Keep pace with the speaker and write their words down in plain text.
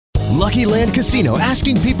Lucky Land Casino,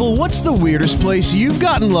 asking people, what's the weirdest place you've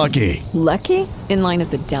gotten lucky? Lucky? In line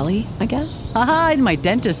at the deli, I guess? Aha, in my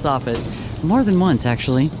dentist's office. More than once,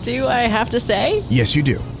 actually. Do I have to say? Yes, you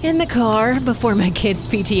do. In the car before my kids'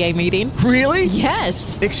 PTA meeting. Really?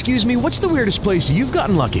 Yes. Excuse me, what's the weirdest place you've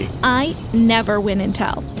gotten lucky? I never win and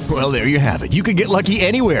tell. Well, there you have it. You can get lucky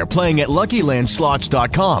anywhere, playing at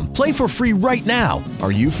LuckyLandSlots.com. Play for free right now.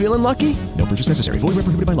 Are you feeling lucky? No purchase necessary. Void where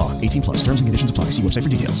prohibited by law. 18 plus. Terms and conditions apply. See website for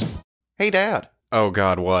details. Hey, Dad. Oh,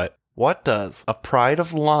 God, what? What does a pride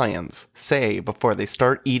of lions say before they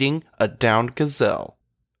start eating a downed gazelle?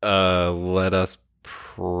 Let us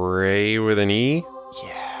pray with an E?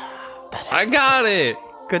 Yeah, that is I got it!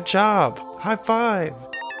 Good job. High five.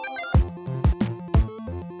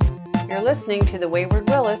 You're listening to The Wayward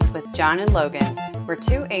Willis with John and Logan, where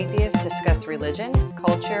two atheists discuss religion,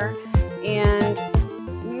 culture, and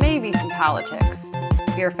maybe some politics.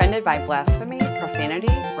 If you're offended by blasphemy,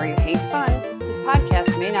 profanity, or you hate fun, this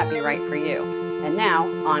podcast may not be right for you. And now,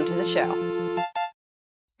 on to the show.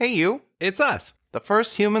 Hey, you. It's us. The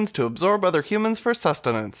first humans to absorb other humans for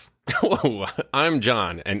sustenance. Whoa, I'm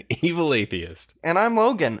John, an evil atheist. And I'm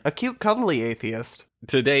Logan, a cute, cuddly atheist.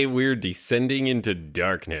 Today we're descending into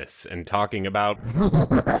darkness and talking about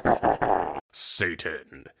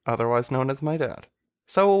Satan. Otherwise known as my dad.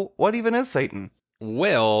 So, what even is Satan?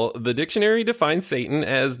 Well, the dictionary defines Satan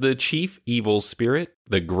as the chief evil spirit,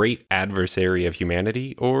 the great adversary of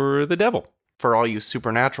humanity, or the devil. For all you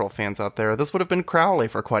Supernatural fans out there, this would have been Crowley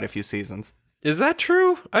for quite a few seasons. Is that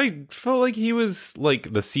true? I felt like he was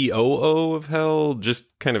like the COO of hell,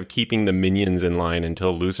 just kind of keeping the minions in line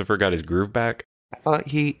until Lucifer got his groove back. I thought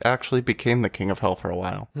he actually became the king of hell for a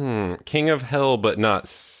while. King of hell, but not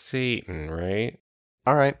Satan, right?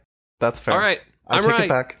 All right, that's fair. All right, I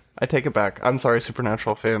take it back. I'm sorry,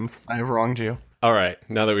 Supernatural fans. I have wronged you. All right,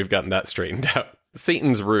 now that we've gotten that straightened out.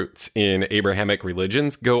 Satan's roots in Abrahamic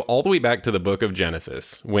religions go all the way back to the book of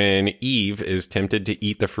Genesis, when Eve is tempted to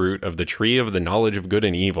eat the fruit of the tree of the knowledge of good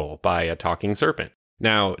and evil by a talking serpent.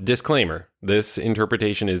 Now, disclaimer, this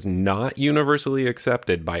interpretation is not universally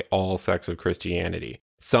accepted by all sects of Christianity.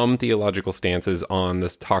 Some theological stances on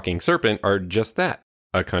this talking serpent are just that,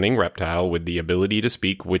 a cunning reptile with the ability to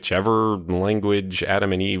speak whichever language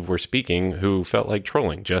Adam and Eve were speaking who felt like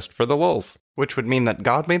trolling just for the lulz. Which would mean that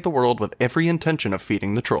God made the world with every intention of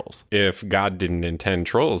feeding the trolls. If God didn't intend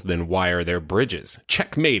trolls, then why are there bridges?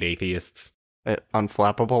 Checkmate, atheists.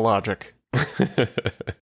 Unflappable logic.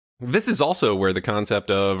 This is also where the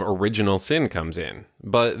concept of original sin comes in.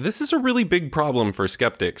 But this is a really big problem for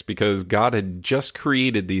skeptics because God had just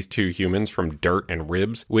created these two humans from dirt and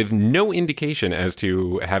ribs with no indication as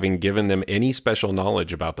to having given them any special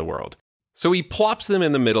knowledge about the world. So he plops them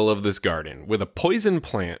in the middle of this garden with a poison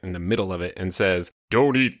plant in the middle of it and says,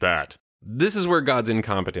 "Don't eat that." This is where God's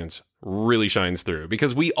incompetence really shines through,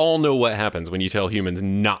 because we all know what happens when you tell humans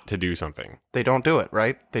not to do something. They don't do it,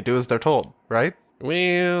 right? They do as they're told, right?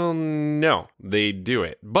 Well, no, they do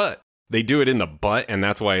it. But they do it in the butt, and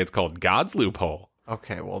that's why it's called God's loophole.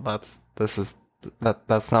 Okay, well, that's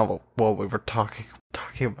not what we were talking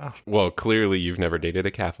about. Well, clearly you've never dated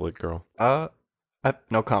a Catholic girl.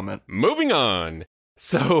 No comment. Moving on.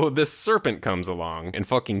 So this serpent comes along and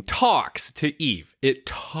fucking talks to Eve. It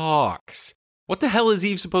talks. What the hell is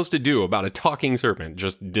Eve supposed to do about a talking serpent?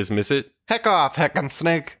 Just dismiss it? Heck off, heckin'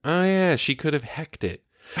 snake. Oh yeah, she could have hecked it.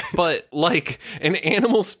 But, like, an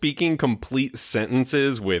animal speaking complete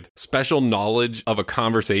sentences with special knowledge of a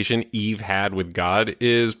conversation Eve had with God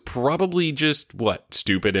is probably just,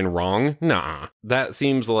 stupid and wrong? Nah, that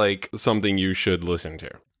seems like something you should listen to.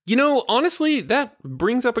 You know, honestly, that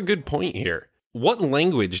brings up a good point here. What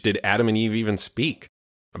language did Adam and Eve even speak?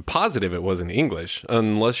 I'm positive it wasn't English.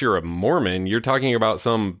 Unless you're a Mormon, you're talking about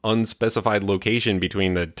some unspecified location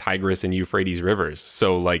between the Tigris and Euphrates rivers.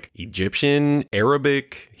 So like Egyptian,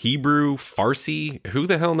 Arabic, Hebrew, Farsi, who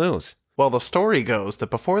the hell knows? Well, the story goes that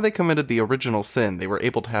before they committed the original sin, they were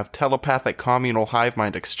able to have telepathic communal hive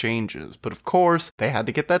mind exchanges. But of course, they had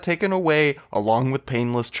to get that taken away along with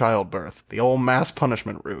painless childbirth. The old mass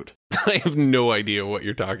punishment route. I have no idea what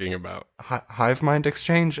you're talking about. Hive mind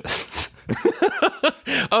exchanges.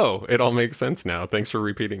 Oh, it all makes sense now. Thanks for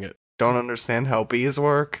repeating it. Don't understand how bees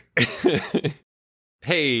work.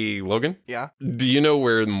 Hey, Logan? Yeah? Do you know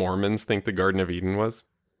where Mormons think the Garden of Eden was?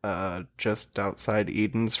 Just outside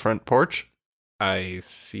Eden's front porch? I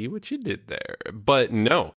see what you did there. But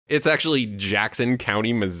no, it's actually Jackson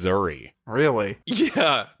County, Missouri. Really?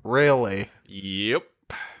 Yeah. Really? Yep.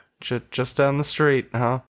 Just down the street,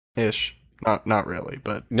 huh? Ish. Not really,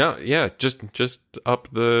 but... No, yeah, just up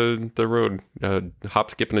the road. Hop,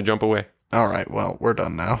 skip, and a jump away. All right, well, we're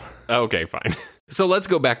done now. Okay, fine. So let's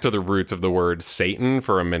go back to the roots of the word Satan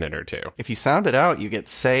for a minute or two. If you sound it out, you get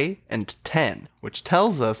say and 10, which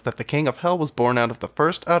tells us that the king of hell was born out of the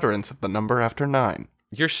first utterance of the number after 9.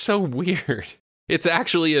 You're so weird. It's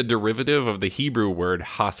actually a derivative of the Hebrew word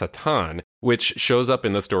hasatan, which shows up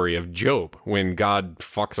in the story of Job, when God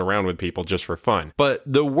fucks around with people just for fun. But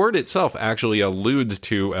the word itself actually alludes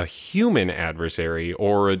to a human adversary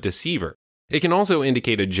or a deceiver. It can also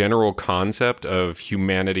indicate a general concept of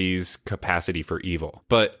humanity's capacity for evil.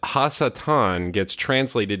 But hasatan gets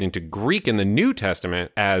translated into Greek in the New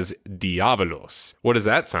Testament as diabolos. What does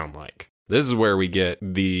that sound like? This is where we get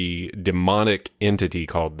the demonic entity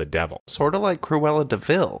called the devil. Sort of like Cruella de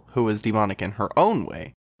Vil, who is demonic in her own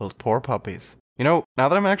way. Those poor puppies. You know, now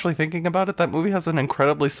that I'm actually thinking about it, that movie has an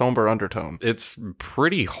incredibly somber undertone. It's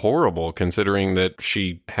pretty horrible considering that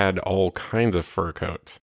she had all kinds of fur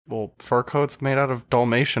coats. Well, fur coats made out of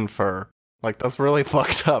Dalmatian fur. Like, that's really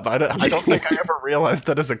fucked up. I don't think I ever realized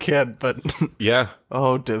that as a kid, but... Yeah.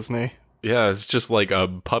 Oh, Disney. Yeah, it's just like a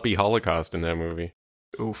puppy holocaust in that movie.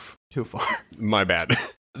 Oof. Too far. My bad.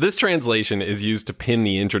 This translation is used to pin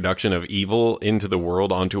the introduction of evil into the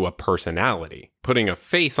world onto a personality, putting a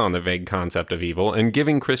face on the vague concept of evil and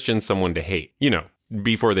giving Christians someone to hate. You know,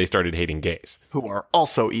 before they started hating gays. Who are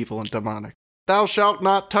also evil and demonic. Thou shalt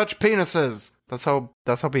not touch penises! That's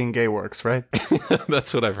how being gay works, right?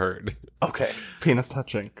 That's what I've heard. Okay, penis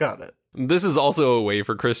touching. Got it. This is also a way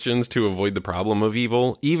for Christians to avoid the problem of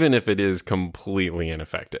evil, even if it is completely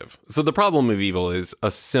ineffective. So the problem of evil is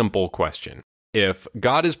a simple question. If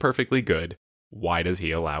God is perfectly good, why does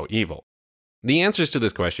he allow evil? The answers to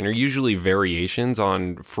this question are usually variations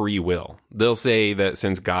on free will. They'll say that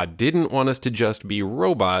since God didn't want us to just be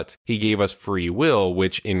robots, he gave us free will,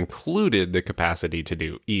 which included the capacity to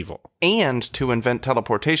do evil. And to invent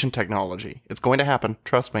teleportation technology. It's going to happen,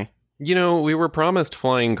 trust me. You know, we were promised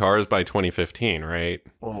flying cars by 2015, right?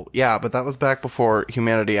 Well, yeah, but that was back before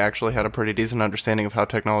humanity actually had a pretty decent understanding of how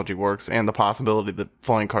technology works and the possibility that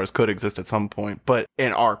flying cars could exist at some point. But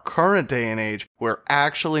in our current day and age, we're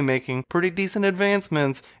actually making pretty decent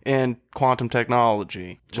advancements in quantum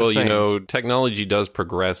technology. Well, you know, technology does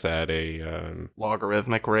progress at a...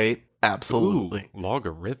 logarithmic rate. Absolutely. Ooh,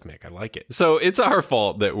 logarithmic. I like it. So it's our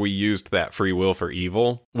fault that we used that free will for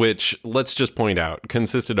evil, which, let's just point out,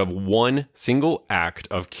 consisted of one single act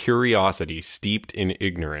of curiosity steeped in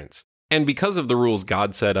ignorance. And because of the rules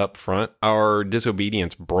God set up front, our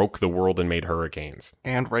disobedience broke the world and made hurricanes.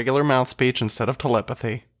 And regular mouth speech instead of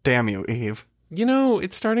telepathy. Damn you, Eve. You know,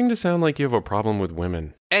 it's starting to sound like you have a problem with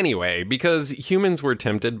women. Anyway, because humans were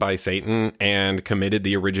tempted by Satan and committed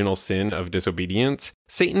the original sin of disobedience,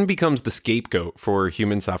 Satan becomes the scapegoat for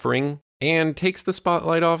human suffering and takes the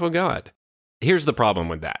spotlight off of God. Here's the problem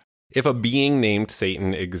with that. If a being named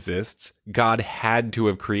Satan exists, God had to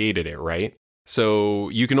have created it, right? So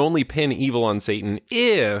you can only pin evil on Satan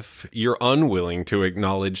if you're unwilling to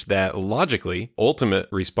acknowledge that logically, ultimate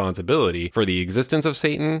responsibility for the existence of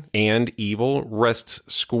Satan and evil rests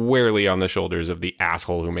squarely on the shoulders of the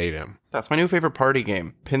asshole who made him. That's my new favorite party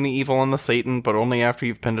game. Pin the evil on the Satan, but only after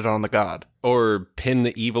you've pinned it on the God. Or pin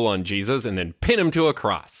the evil on Jesus and then pin him to a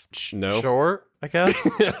cross. No? Sure, I guess.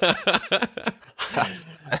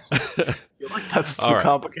 I feel like that's too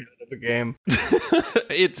complicated of a game.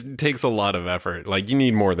 It takes a lot of effort. Like, you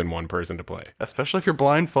need more than one person to play. Especially if you're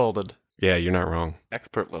blindfolded. Yeah, you're not wrong.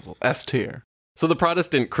 Expert level. S tier. So the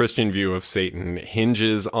Protestant Christian view of Satan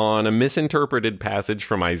hinges on a misinterpreted passage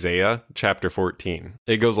from Isaiah, chapter 14.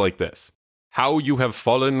 It goes like this. How you have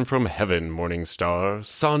fallen from heaven, morning star,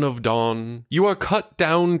 son of dawn. You are cut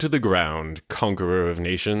down to the ground, conqueror of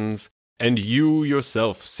nations. And you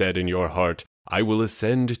yourself said in your heart, I will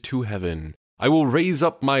ascend to heaven. I will raise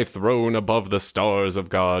up my throne above the stars of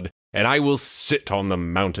God, and I will sit on the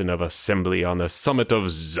mountain of assembly on the summit of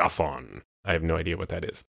Zaphon. I have no idea what that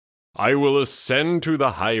is. I will ascend to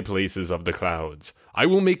the high places of the clouds. I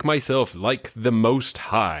will make myself like the Most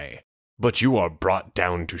High. But you are brought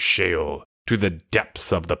down to Sheol, to the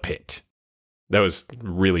depths of the pit. That was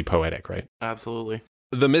really poetic, right? Absolutely.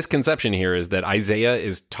 The misconception here is that Isaiah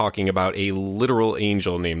is talking about a literal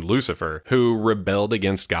angel named Lucifer who rebelled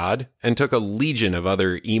against God and took a legion of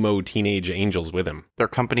other emo teenage angels with him. Their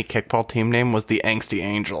company kickball team name was the Angsty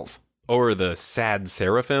Angels. Or the Sad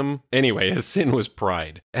Seraphim. Anyway, his sin was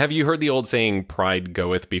pride. Have you heard the old saying, pride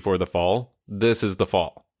goeth before the fall? This is the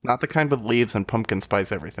fall. Not the kind with leaves and pumpkin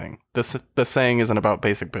spice everything. The saying isn't about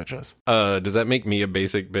basic bitches. Does that make me a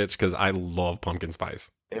basic bitch? Because I love pumpkin spice.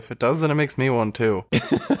 If it does, then it makes me one too.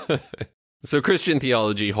 So Christian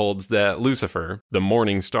theology holds that Lucifer, the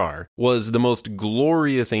morning star, was the most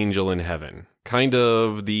glorious angel in heaven. kind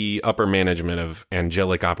of the upper management of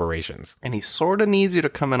angelic operations. And he sort of needs you to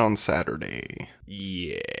come in on Saturday.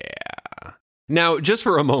 Yeah. Now, just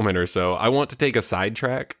for a moment or so, I want to take a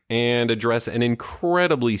sidetrack and address an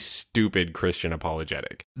incredibly stupid Christian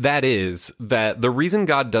apologetic. That is, that the reason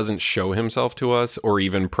God doesn't show himself to us or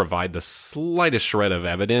even provide the slightest shred of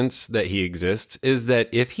evidence that he exists is that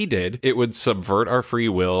if he did, it would subvert our free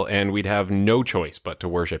will and we'd have no choice but to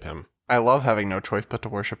worship him. I love having no choice but to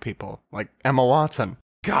worship people, like Emma Watson.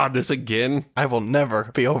 God, this again? I will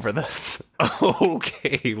never be over this.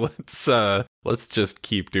 Okay, let's just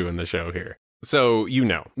keep doing the show here. So,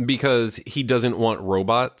 because he doesn't want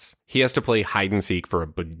robots, he has to play hide and seek for a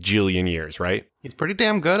bajillion years, right? He's pretty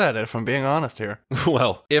damn good at it, if I'm being honest here.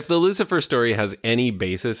 Well, if the Lucifer story has any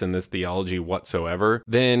basis in this theology whatsoever,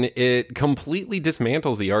 then it completely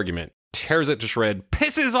dismantles the argument, tears it to shred,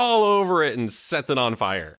 pisses all over it, and sets it on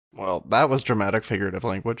fire. Well, that was dramatic figurative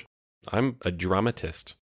language. I'm a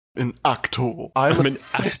dramatist. An actor. I'm an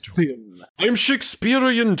thespian. I'm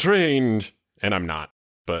Shakespearean trained. And I'm not,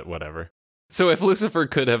 but whatever. So if Lucifer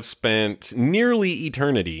could have spent nearly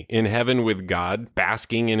eternity in heaven with God,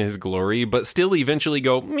 basking in his glory, but still eventually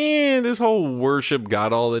go, man, this whole worship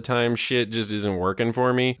God all the time shit just isn't working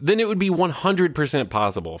for me, then it would be 100%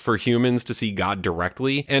 possible for humans to see God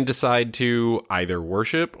directly and decide to either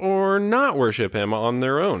worship or not worship him on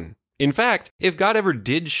their own. In fact, if God ever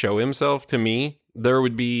did show himself to me, there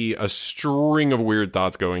would be a string of weird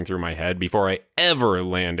thoughts going through my head before I ever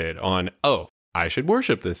landed on, oh, I should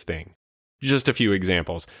worship this thing. Just a few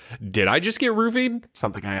examples. Did I just get roofied?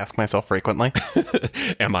 Something I ask myself frequently.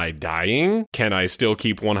 Am I dying? Can I still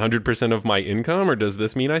keep 100% of my income, or does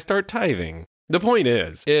this mean I start tithing? The point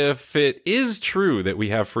is, if it is true that we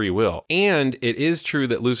have free will, and it is true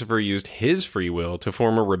that Lucifer used his free will to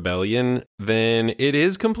form a rebellion, then it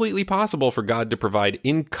is completely possible for God to provide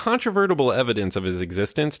incontrovertible evidence of his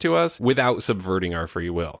existence to us without subverting our free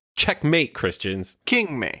will. Checkmate, Christians.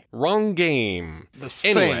 King me. Wrong game. The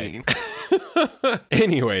same.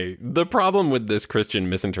 Anyway, the problem with this Christian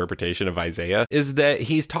misinterpretation of Isaiah is that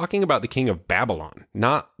he's talking about the king of Babylon,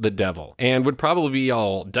 not the devil, and would probably be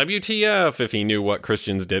all WTF if he knew what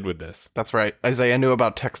Christians did with this. That's right. Isaiah knew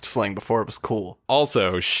about text slang before it was cool.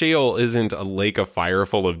 Also, Sheol isn't a lake of fire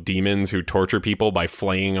full of demons who torture people by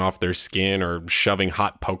flaying off their skin or shoving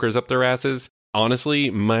hot pokers up their asses. Honestly,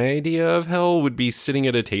 my idea of hell would be sitting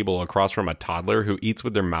at a table across from a toddler who eats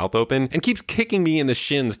with their mouth open and keeps kicking me in the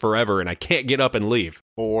shins forever and I can't get up and leave.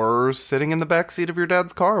 Or sitting in the backseat of your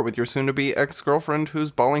dad's car with your soon-to-be ex-girlfriend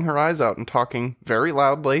who's bawling her eyes out and talking very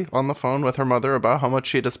loudly on the phone with her mother about how much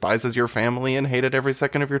she despises your family and hated every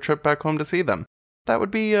second of your trip back home to see them. That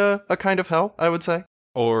would be a kind of hell, I would say.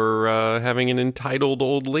 Or having an entitled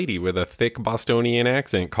old lady with a thick Bostonian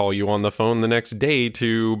accent call you on the phone the next day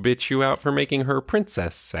to bitch you out for making her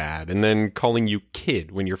princess sad and then calling you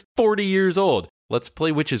kid when you're 40 years old. Let's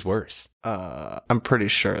play which is worse. I'm pretty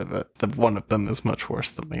sure that the one of them is much worse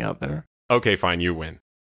than the other. Okay, fine, you win.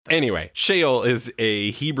 Anyway, Sheol is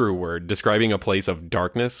a Hebrew word describing a place of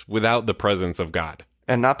darkness without the presence of God.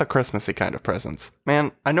 And not the Christmassy kind of presents.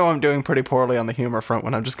 Man, I know I'm doing pretty poorly on the humor front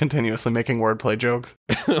when I'm just continuously making wordplay jokes.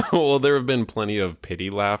 Well, there have been plenty of pity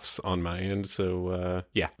laughs on my end, so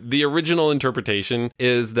yeah. The original interpretation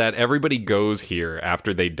is that everybody goes here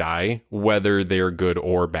after they die, whether they're good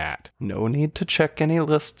or bad. No need to check any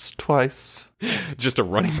lists twice. Just a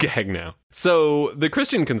running gag now. So, the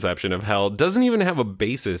Christian conception of hell doesn't even have a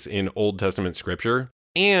basis in Old Testament scripture.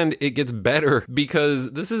 And it gets better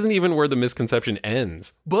because this isn't even where the misconception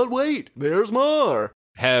ends. But wait, there's more.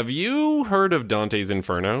 Have you heard of Dante's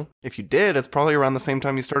Inferno? If you did, it's probably around the same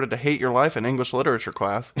time you started to hate your life in English literature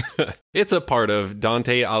class. It's a part of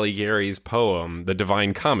Dante Alighieri's poem, The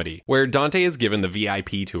Divine Comedy, where Dante is given the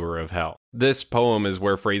VIP tour of hell. This poem is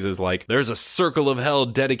where phrases like, there's a circle of hell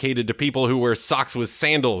dedicated to people who wear socks with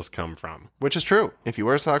sandals come from. Which is true. If you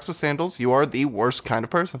wear socks with sandals, you are the worst kind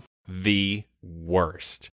of person. The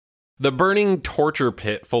worst. The burning torture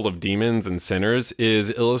pit full of demons and sinners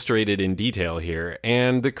is illustrated in detail here,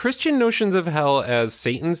 and the Christian notions of hell as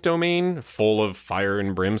Satan's domain, full of fire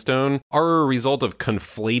and brimstone, are a result of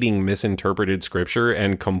conflating misinterpreted scripture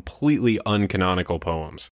and completely uncanonical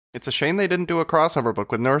poems. It's a shame they didn't do a crossover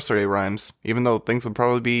book with nursery rhymes, even though things would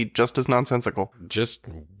probably be just as nonsensical. Just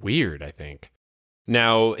weird, I think.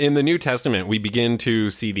 Now, in the New Testament, we begin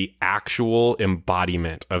to see the actual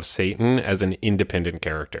embodiment of Satan as an independent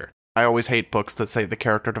character. I always hate books that say the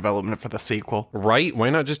character development for the sequel. Right?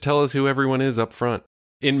 Why not just tell us who everyone is up front?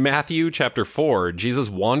 In Matthew chapter 4, Jesus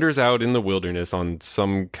wanders out in the wilderness on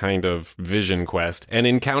some kind of vision quest and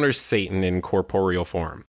encounters Satan in corporeal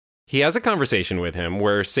form. He has a conversation with him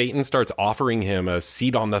where Satan starts offering him a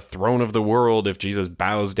seat on the throne of the world if Jesus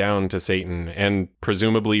bows down to Satan and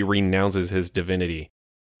presumably renounces his divinity.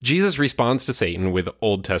 Jesus responds to Satan with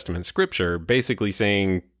Old Testament scripture, basically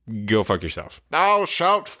saying, go fuck yourself. Thou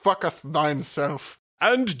shalt fucketh thyself.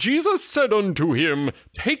 And Jesus said unto him,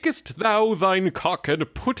 takest thou thine cock and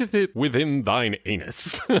putteth it within thine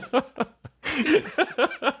anus.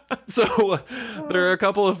 So there are a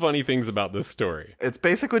couple of funny things about this story. It's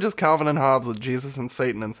basically just Calvin and Hobbes with Jesus and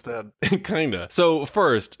Satan instead. Kinda. So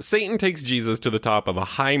first, Satan takes Jesus to the top of a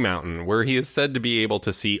high mountain where he is said to be able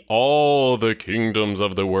to see all the kingdoms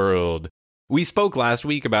of the world. We spoke last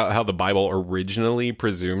week about how the Bible originally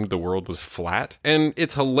presumed the world was flat, and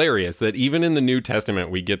it's hilarious that even in the New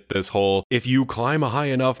Testament we get this whole, if you climb a high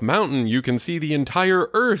enough mountain, you can see the entire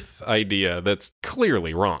earth idea that's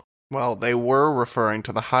clearly wrong. Well, they were referring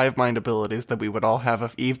to the hive mind abilities that we would all have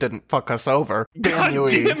if Eve didn't fuck us over. Damn you,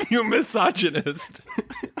 Eve. Damn you, misogynist.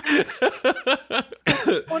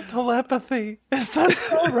 What telepathy? Is that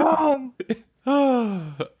so wrong?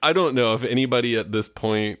 I don't know if anybody at this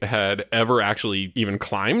point had ever actually even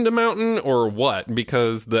climbed a mountain or what,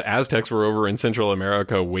 because the Aztecs were over in Central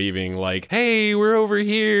America waving like, hey, we're over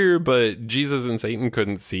here, but Jesus and Satan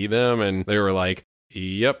couldn't see them, and they were like,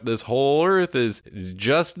 yep, this whole earth is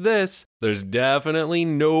just this. There's definitely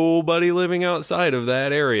nobody living outside of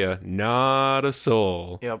that area. Not a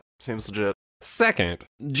soul. Yep, seems legit. Second,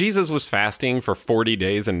 Jesus was fasting for 40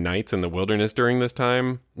 days and nights in the wilderness during this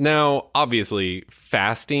time. Now, obviously,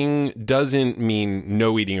 fasting doesn't mean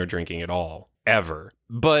no eating or drinking at all, ever.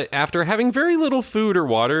 But after having very little food or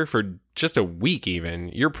water for just a week even,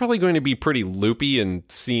 you're probably going to be pretty loopy and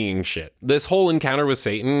seeing shit. This whole encounter with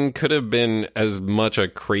Satan could have been as much a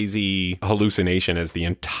crazy hallucination as the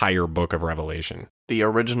entire book of Revelation. The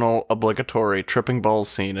original obligatory tripping balls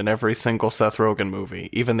scene in every single Seth Rogen movie,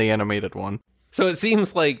 even the animated one. So it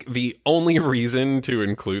seems like the only reason to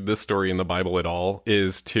include this story in the Bible at all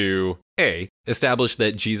is to A, establish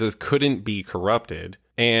that Jesus couldn't be corrupted,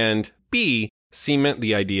 and B, cement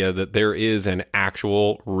the idea that there is an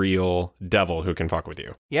actual, real devil who can fuck with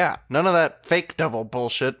you. Yeah, none of that fake devil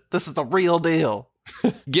bullshit. This is the real deal.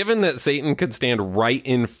 Given that Satan could stand right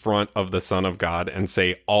in front of the Son of God and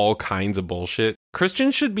say all kinds of bullshit,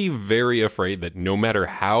 Christians should be very afraid that no matter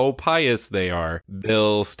how pious they are,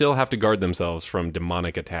 they'll still have to guard themselves from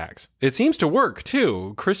demonic attacks. It seems to work,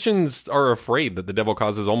 too. Christians are afraid that the devil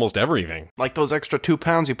causes almost everything. Like those extra 2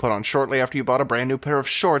 pounds you put on shortly after you bought a brand new pair of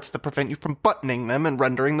shorts that prevent you from buttoning them and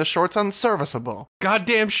rendering the shorts unserviceable.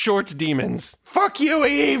 Goddamn shorts demons. Fuck you,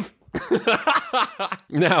 Eve!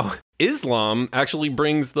 Now, Islam actually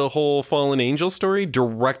brings the whole fallen angel story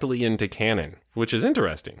directly into canon, which is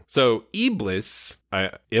interesting. So Iblis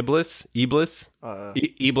Elba?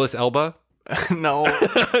 No.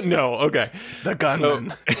 No, okay. The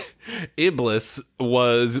gunman. So, Iblis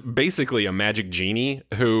was basically a magic genie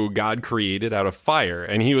who God created out of fire.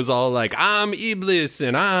 And he was all like, I'm Iblis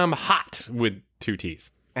and I'm hot with 2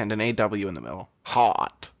 T's. And an AW in the middle.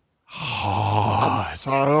 Hot. Hot.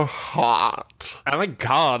 So hot. Oh my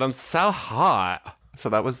God, I'm so hot. So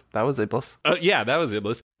that was Iblis. Yeah, that was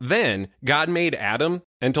Iblis. Then God made Adam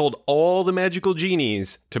and told all the magical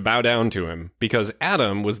genies to bow down to him because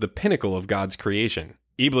Adam was the pinnacle of God's creation.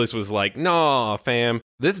 Iblis was like, nah, fam,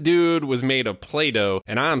 this dude was made of Play-Doh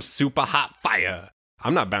and I'm super hot fire.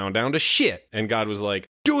 I'm not bowing down to shit. And God was like,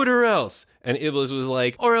 do it or else. And Iblis was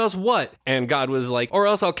like, or else what? And God was like, or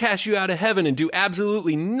else I'll cast you out of heaven and do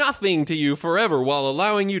absolutely nothing to you forever while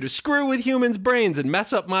allowing you to screw with humans' brains and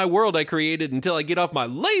mess up my world I created until I get off my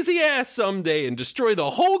lazy ass someday and destroy the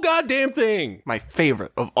whole goddamn thing. My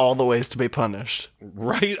favorite of all the ways to be punished.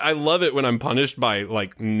 Right? I love it when I'm punished by,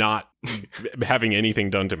 like, not having anything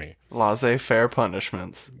done to me. Laissez-faire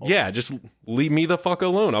punishments. Yeah, just leave me the fuck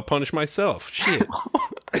alone. I'll punish myself. Shit.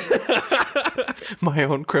 My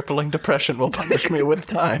own crippling depression will punish me with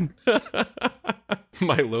time.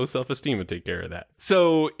 My low self-esteem would take care of that.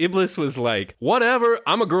 So Iblis was like, whatever,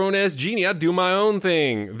 I'm a grown-ass genie. I do my own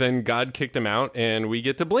thing. Then God kicked him out, and we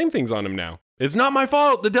get to blame things on him now. It's not my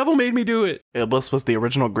fault. The devil made me do it. Iblis was the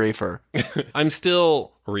original griefer. I'm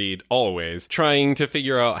still, Reed, always trying to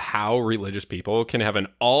figure out how religious people can have an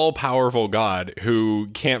all-powerful God who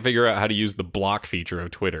can't figure out how to use the block feature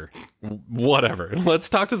of Twitter. Whatever. Let's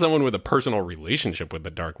talk to someone with a personal relationship with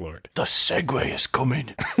the Dark Lord. The segue is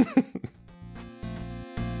coming.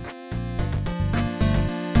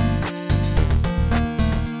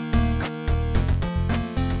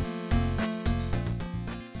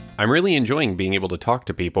 I'm really enjoying being able to talk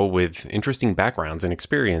to people with interesting backgrounds and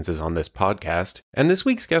experiences on this podcast, and this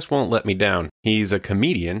week's guest won't let me down. He's a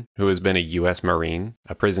comedian who has been a U.S. Marine,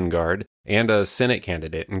 a prison guard, and a Senate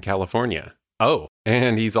candidate in California. Oh,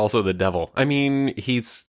 and he's also the devil. I mean,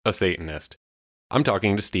 he's a Satanist. I'm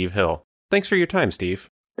talking to Steve Hill. Thanks for your time,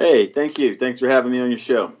 Steve. Hey, thank you. Thanks for having me on your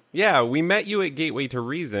show. Yeah, we met you at Gateway to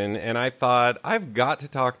Reason, and I thought I've got to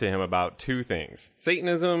talk to him about two things: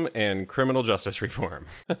 Satanism and criminal justice reform.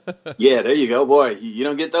 Yeah, there you go. Boy, you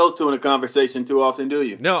don't get those two in a conversation too often, do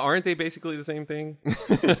you? No, aren't they basically the same thing?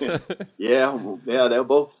 Yeah, they'll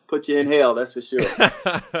both put you in hell, that's for sure.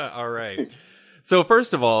 All right. So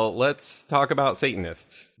first of all, let's talk about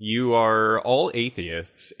Satanists. You are all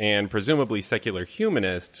atheists and presumably secular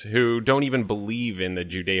humanists who don't even believe in the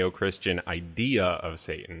Judeo-Christian idea of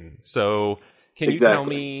Satan. So can you tell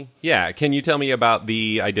me about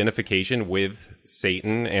the identification with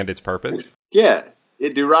Satan and its purpose? Yeah,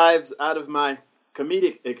 it derives out of my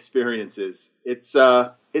comedic experiences. It's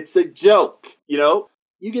a joke, you know?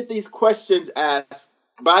 You get these questions asked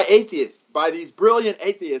by atheists, by these brilliant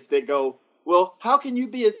atheists that go, well, how can you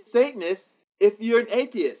be a Satanist if you're an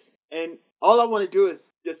atheist? And all I want to do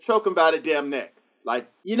is just choke them by the damn neck. Like,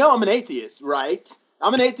 I'm an atheist, right?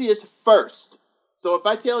 I'm an atheist first. So if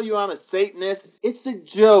I tell you I'm a Satanist, it's a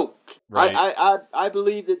joke. Right. I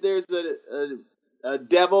believe that there's a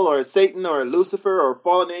devil or a Satan or a Lucifer or a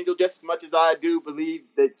fallen angel just as much as I do believe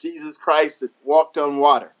that Jesus Christ walked on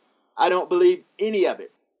water. I don't believe any of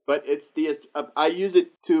it. But I use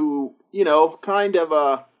it to, kind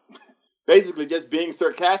of basically just being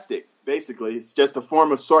sarcastic. Basically, it's just a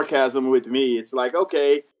form of sarcasm with me. It's like,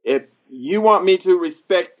 okay, if you want me to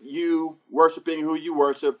respect you worshiping who you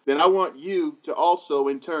worship, then I want you to also,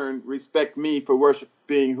 in turn, respect me for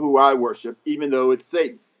worshiping who I worship, even though it's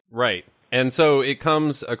Satan. Right. And so it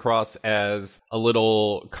comes across as a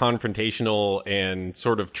little confrontational and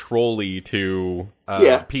sort of trolly to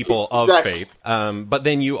people of faith. But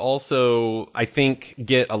then you also, I think,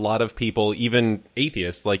 get a lot of people, even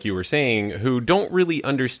atheists, like you were saying, who don't really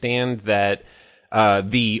understand that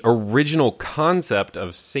the original concept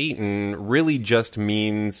of Satan really just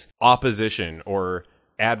means opposition or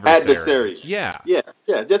adversary. Yeah.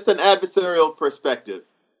 Just an adversarial perspective.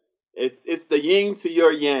 It's the yin to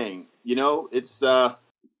your yang.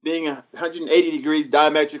 It's being 180 degrees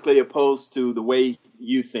diametrically opposed to the way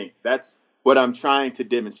you think. That's what I'm trying to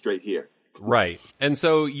demonstrate here. Right. And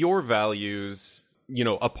so your values,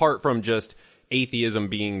 apart from just atheism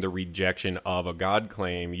being the rejection of a God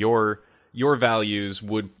claim, your values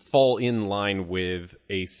would fall in line with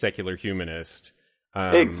a secular humanist.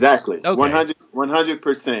 Exactly. Okay.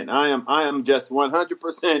 100%. I am just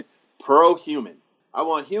 100% pro-human. I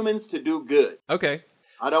want humans to do good. Okay.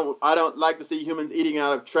 I don't like to see humans eating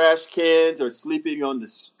out of trash cans or sleeping on the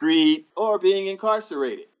street or being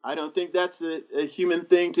incarcerated. I don't think that's a human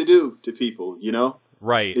thing to do to people,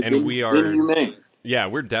 Right. It's we are inhumane. Yeah,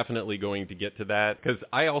 we're definitely going to get to that because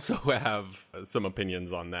I also have some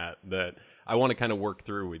opinions on that I want to kind of work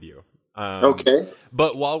through with you. Okay.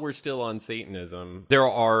 But while we're still on Satanism, there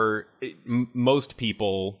are most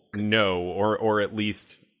people know or at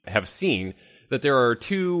least have seen that there are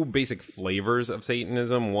two basic flavors of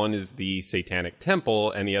Satanism. One is the Satanic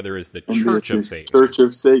Temple, and the other is the Church of Satan. Church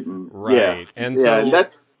of Satan. Right. Yeah. And so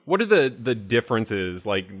what are the differences?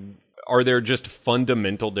 Like, are there just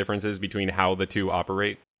fundamental differences between how the two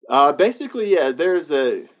operate? Basically, yeah, there's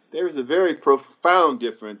a very profound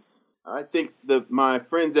difference. I think my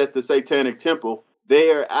friends at the Satanic Temple, they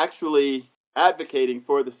are actually advocating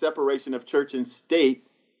for the separation of church and state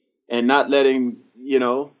and not letting,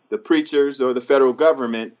 the preachers or the federal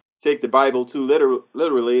government take the Bible too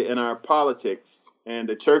literally in our politics. And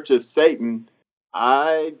the Church of Satan,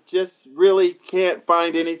 I just really can't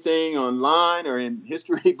find anything online or in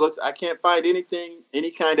history books. I can't find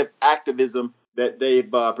any kind of activism that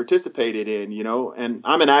they've participated in, and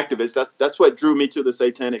I'm an activist. That's what drew me to the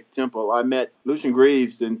Satanic Temple. I met Lucian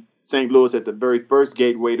Greaves in St. Louis at the very first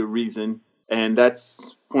Gateway to Reason. And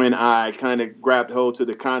that's when I kind of grabbed hold to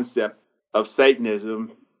the concept of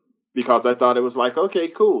Satanism, because I thought it was like, okay,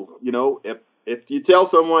 cool. If you tell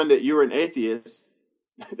someone that you're an atheist,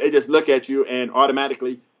 they just look at you and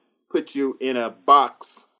automatically put you in a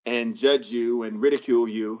box and judge you and ridicule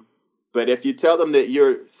you. But if you tell them that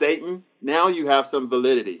you're Satan, now you have some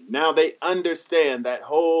validity. Now they understand that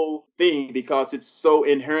whole thing because it's so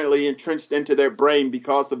inherently entrenched into their brain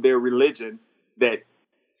because of their religion that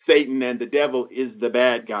Satan and the devil is the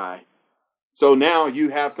bad guy. So now you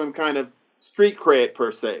have some kind of street cred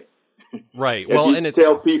per se. Right. Well, and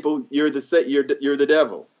tell people you're the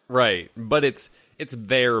devil. Right. But it's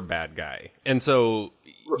their bad guy. And so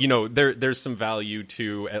you know, there's some value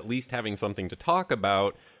to at least having something to talk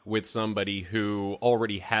about with somebody who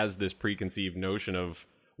already has this preconceived notion of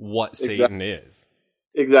what Satan is.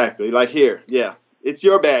 Exactly. Like here, yeah, it's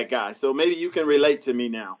your bad guy. So maybe you can relate to me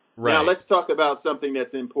now. Right. Now let's talk about something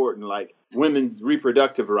that's important, like women's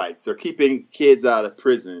reproductive rights, or keeping kids out of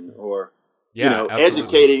prison, or absolutely.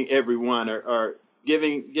 educating everyone, or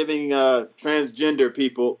giving transgender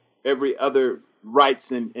people every other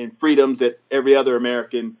rights and freedoms that every other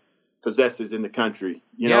American possesses in the country.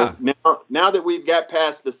 You know, now that we've got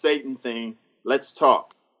past the Satan thing, let's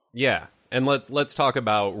talk. Yeah. And let's talk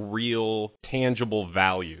about real tangible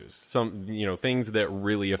values, some, you know, things that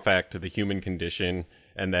really affect the human condition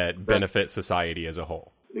and that benefit society as a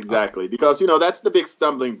whole. Exactly. Because, that's the big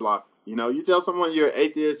stumbling block. You tell someone you're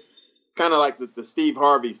atheist, kind of like the Steve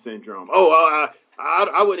Harvey syndrome. Oh,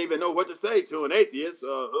 I wouldn't even know what to say to an atheist.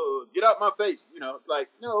 Get out my face. Like,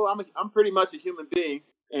 no, I'm pretty much a human being.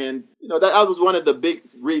 And, that was one of the big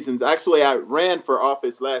reasons. Actually, I ran for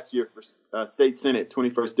office last year for State Senate,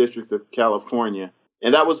 21st District of California.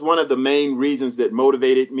 And that was one of the main reasons that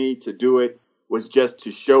motivated me to do it, was just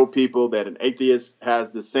to show people that an atheist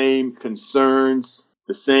has the same concerns,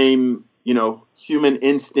 the same, human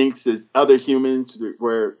instincts as other humans,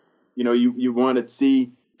 where, you want to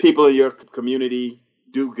see people in your community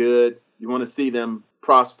do good. You want to see them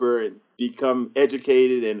prosper and become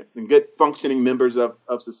educated and good functioning members of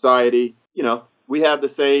society. We have the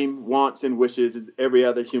same wants and wishes as every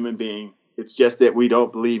other human being. It's just that we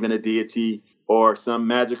don't believe in a deity or some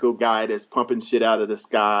magical guy that's pumping shit out of the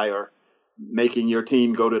sky or making your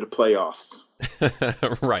team go to the playoffs.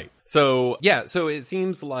 Right. So it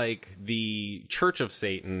seems like the Church of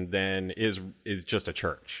Satan then is just a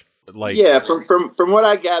church. Like, yeah, from what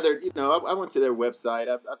I gathered, I went to their website.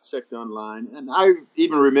 I've checked online, and I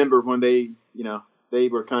even remember when they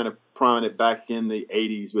were kind of prominent back in the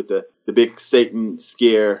 80s with the big Satan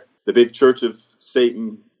scare, the big Church of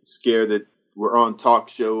Satan scare that were on talk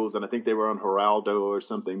shows, and I think they were on Geraldo or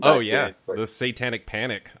something. Oh yeah, the Satanic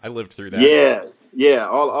Panic. I lived through that. Yeah,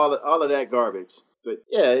 all of that garbage. But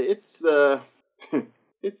yeah, it's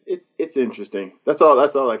it's interesting. That's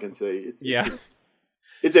all I can say.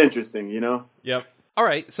 It's interesting, Yep. All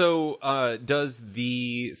right. So, does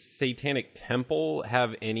the Satanic Temple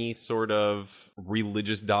have any sort of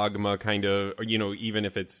religious dogma, kind of, even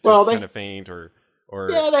if it's just kind of faint or?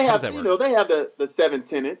 Yeah, they have. They have the 7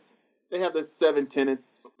 tenets. They have the 7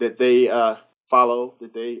 tenets that they follow,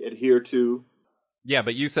 that they adhere to. Yeah,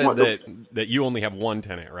 but you said that you only have one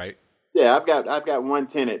tenet, right? Yeah, I've got one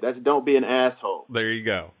tenet. That's don't be an asshole. There you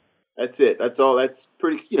go. That's it. That's all. That's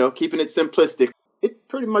pretty. Keeping it simplistic. It's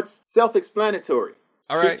pretty much self-explanatory.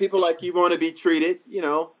 All Treat right. people like you want to be treated.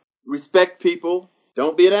 Respect people.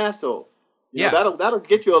 Don't be an asshole. That'll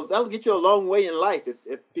get you a long way in life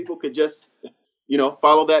if people could just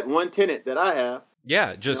follow that one tenet that I have.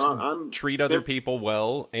 Yeah, just treat other people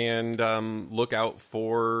well and look out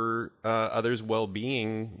for others'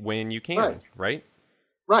 well-being when you can. Right.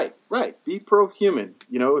 Right. Be pro-human.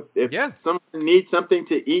 If someone needs something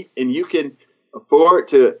to eat and you can afford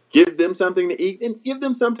to give them something to eat, and give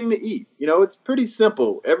them something to eat. It's pretty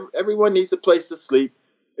simple. Everyone needs a place to sleep.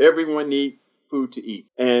 Everyone needs food to eat.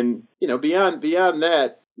 And, beyond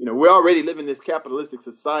that, we already live in this capitalistic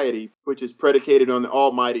society, which is predicated on the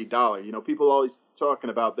almighty dollar. People always talking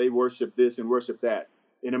about they worship this and worship that.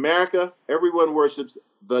 In America, everyone worships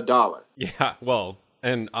the dollar. Yeah, well,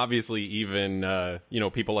 and obviously even,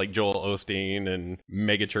 people like Joel Osteen and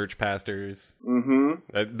mega church pastors.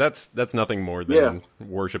 Mm-hmm. That's nothing more than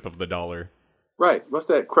worship of the dollar. Right. What's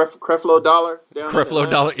that? Creflo dollar? Creflo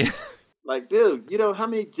dollar, yeah. Like, dude, how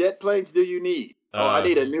many jet planes do you need? I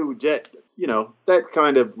need a new jet. That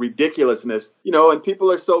kind of ridiculousness, and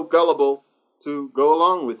people are so gullible to go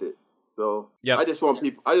along with it. So I just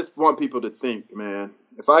want people to think, man,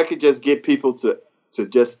 if I could just get people to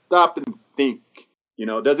just stop and think.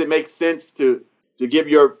 Does it make sense to give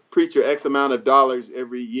your preacher X amount of dollars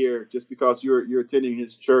every year just because you're attending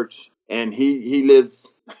his church and he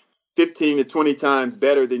lives 15 to 20 times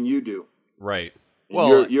better than you do? Right.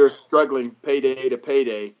 Well, you're struggling payday to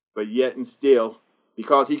payday, but yet and still,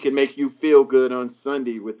 because he can make you feel good on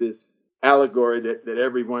Sunday with this allegory that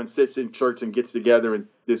everyone sits in church and gets together and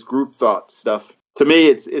this group thought stuff. To me,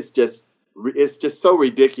 it's just so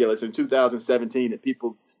ridiculous in 2017 that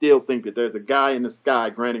people still think that there's a guy in the sky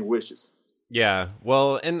granting wishes. Yeah,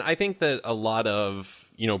 well, and I think that a lot of,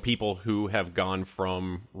 people who have gone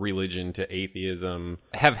from religion to atheism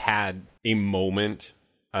have had a moment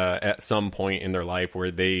at some point in their life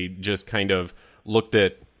where they just kind of looked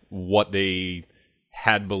at what they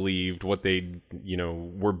had believed, what they,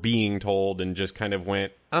 were being told, and just kind of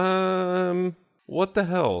went, what the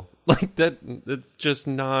hell? Like, that's just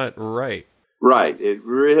not right. Right. It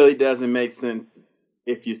really doesn't make sense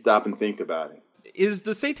if you stop and think about it. Is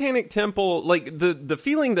the Satanic Temple, like, the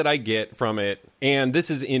feeling that I get from it, and this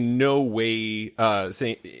is in no way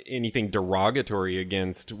saying anything derogatory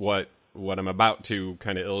against what I'm about to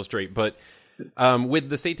kind of illustrate, but with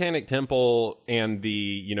the Satanic Temple and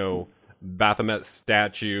the, Baphomet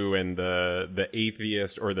statue and the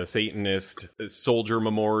atheist or the Satanist soldier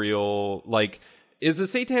memorial, like, is the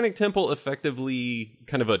Satanic Temple effectively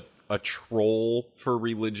kind of a troll for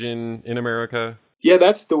religion in America? Yeah,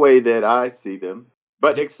 that's the way that I see them.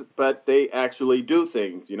 But they actually do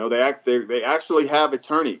things. They actually have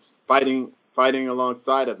attorneys fighting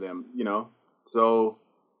alongside of them. So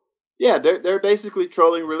yeah, they're basically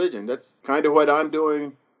trolling religion. That's kind of what I'm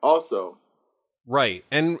doing also. Right.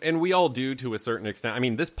 And we all do to a certain extent. I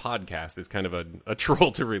mean, this podcast is kind of a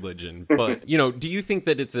troll to religion. But, do you think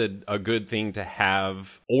that it's a good thing to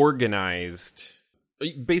have organized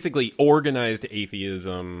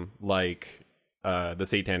atheism, like the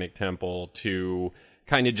Satanic Temple, to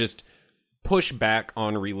kind of just push back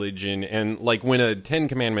on religion? And like when a 10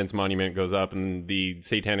 Commandments monument goes up and the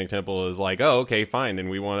Satanic Temple is like, oh, okay, fine, then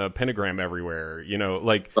we want a pentagram everywhere,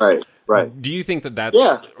 like... Right. Do you think that that's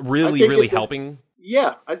really helping?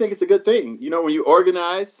 I think it's a good thing. When you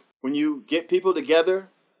organize, when you get people together,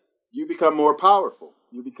 you become more powerful.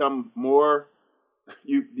 You become more,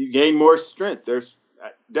 you gain more strength. There's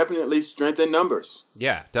definitely strength in numbers.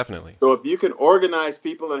 Yeah, definitely. So if you can organize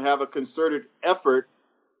people and have a concerted effort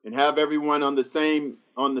and have everyone on the same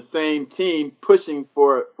team pushing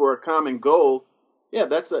for a common goal,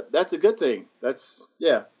 that's a good thing.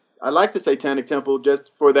 I like the Satanic Temple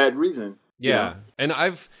just for that reason. Yeah. And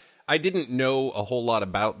I didn't know a whole lot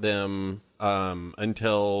about them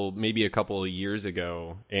until maybe a couple of years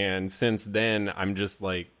ago. And since then, I'm just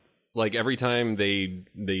like every time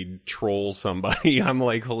they troll somebody, I'm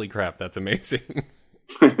like, holy crap, that's amazing.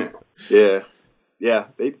 Yeah.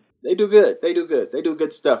 They do good. They do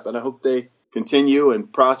good stuff. And I hope they continue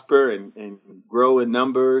and prosper and grow in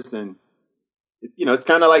numbers. And, it's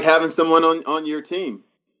kind of like having someone on your team.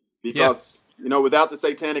 Because, without the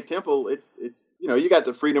Satanic Temple, it's you got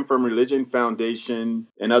the Freedom from Religion Foundation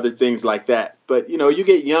and other things like that. But, you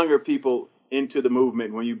get younger people into the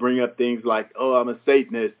movement when you bring up things like, oh, I'm a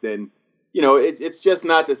Satanist. And, it's just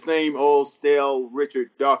not the same old stale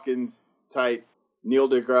Richard Dawkins type, Neil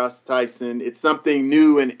deGrasse Tyson. It's something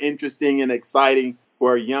new and interesting and exciting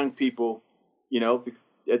for young people.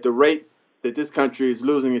 At the rate that this country is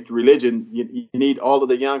losing its religion, you need all of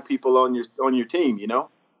the young people on your team,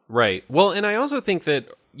 Right. Well, and I also think that,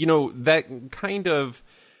 that kind of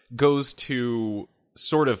goes to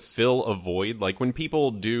sort of fill a void. Like when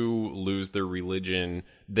people do lose their religion,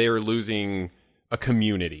 they're losing a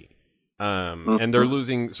community. And they're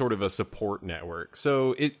losing sort of a support network.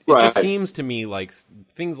 So it just seems to me like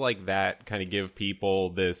things like that kind of give people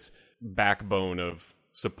this backbone of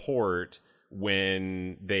support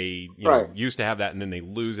when they used to have that, and then they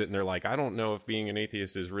lose it, and they're like, I don't know if being an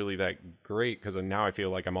atheist is really that great because now I feel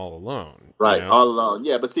like I'm all alone. Right, all alone.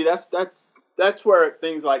 Yeah, but see, that's where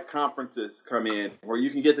things like conferences come in, where you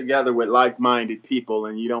can get together with like-minded people,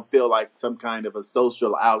 and you don't feel like some kind of a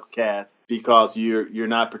social outcast because you're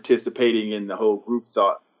not participating in the whole group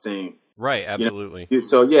thought thing. Right, absolutely.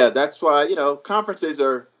 So that's why conferences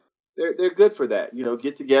they're good for that.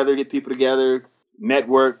 Get together, get people together,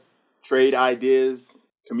 network, trade ideas,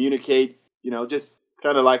 communicate, just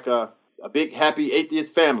kind of like a big happy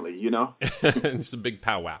atheist family, Just a big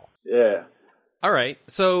powwow. Yeah. All right.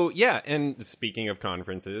 So, yeah. And speaking of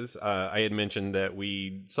conferences, I had mentioned that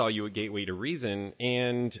we saw you at Gateway to Reason.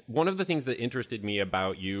 And one of the things that interested me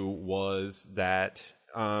about you was that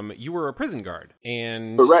you were a prison guard.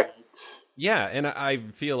 And correct. Yeah. And I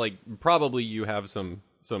feel like probably you have some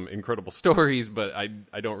incredible stories, but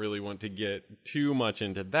I don't really want to get too much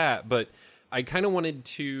into that. But I kind of wanted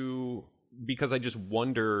to, because I just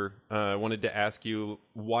wanted to ask you,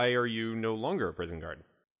 why are you no longer a prison guard?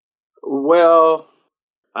 Well,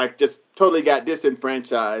 I just totally got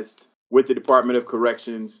disenfranchised with the Department of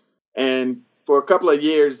Corrections. And for a couple of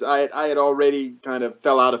years, I had already kind of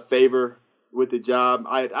fell out of favor with the job.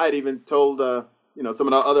 I had even told, some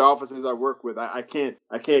of the other officers I work with, I can't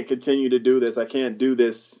continue to do this. I can't do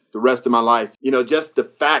this the rest of my life. Just the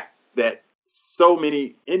fact that so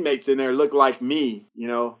many inmates in there look like me,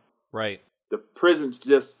 Right. The prison's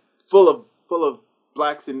just full of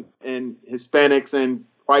blacks and Hispanics and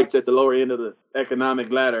fights at the lower end of the economic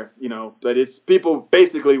ladder, but it's people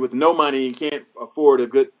basically with no money and can't afford a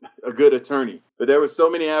good attorney. But there were so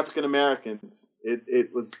many African Americans,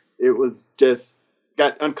 it was just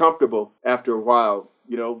got uncomfortable after a while.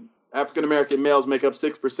 African American males make up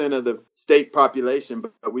 6% of the state population,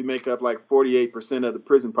 but we make up like 48% of the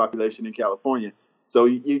prison population in California. So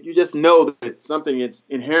you just know that something is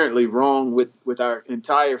inherently wrong with our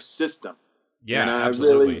entire system. Yeah, and I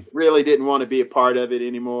absolutely. really didn't want to be a part of it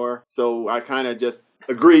anymore. So I kind of just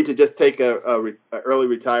agreed to just take a early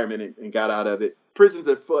retirement and got out of it. Prisons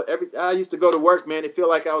are full. I used to go to work, man. It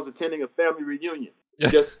felt like I was attending a family reunion.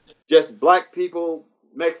 just black people,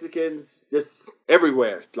 Mexicans, just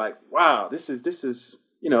everywhere. Like, wow, this is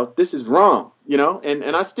wrong,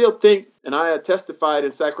 and I still think, and I had testified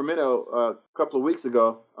in Sacramento a couple of weeks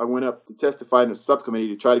ago. I went up to testify in a subcommittee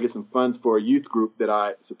to try to get some funds for a youth group that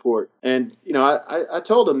I support. And, I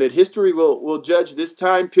told them that history will judge this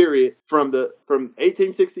time period from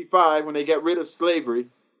 1865 when they got rid of slavery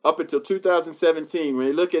up until 2017. When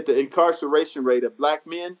they look at the incarceration rate of black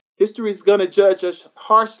men, history is going to judge us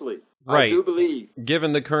harshly. Right. I do believe.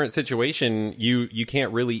 Given the current situation, you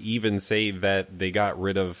can't really even say that they got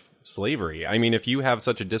rid of slavery. I mean, if you have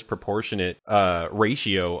such a disproportionate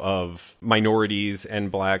ratio of minorities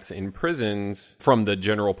and blacks in prisons from the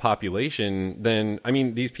general population, then, I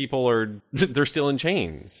mean, these people they're still in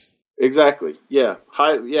chains. Exactly. Yeah.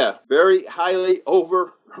 Very highly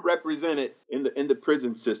overrepresented in the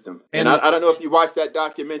prison system. And I don't know if you watched that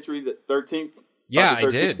documentary, the 13th. Yeah, the 13th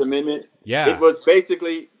I did. Amendment. Yeah. It was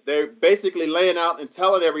they're basically laying out and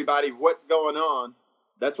telling everybody what's going on.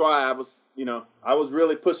 That's why I was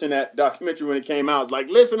really pushing that documentary when it came out. It's like,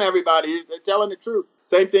 listen, everybody, they're telling the truth.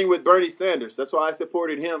 Same thing with Bernie Sanders. That's why I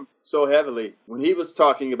supported him so heavily when he was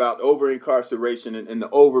talking about over-incarceration and the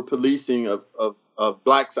over-policing of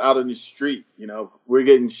blacks out in the street. We're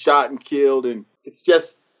getting shot and killed, and it's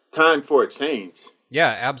just time for a change.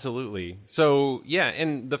 Yeah, absolutely. So, yeah,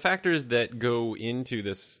 and the factors that go into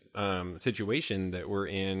this situation that we're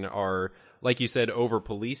in are, like you said,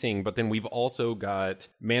 over-policing, but then we've also got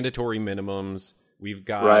mandatory minimums. We've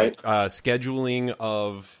got scheduling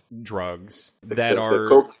of drugs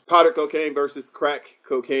powder cocaine versus crack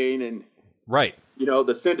cocaine, and right.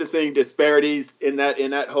 The sentencing disparities in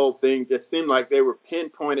that whole thing just seemed like they were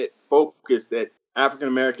pinpointed, focused at African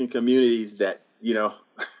American communities. That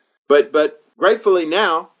but gratefully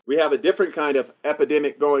now we have a different kind of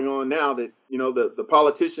epidemic going on now that, the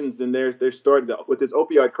politicians and they're starting with this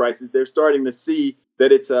opioid crisis. They're starting to see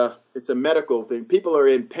that it's a medical thing. People are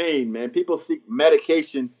in pain, man. People seek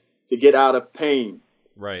medication to get out of pain.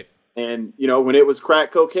 Right. And, when it was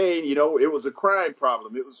crack cocaine, it was a crime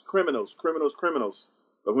problem. It was criminals.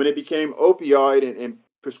 But when it became opioid and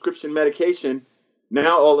prescription medication,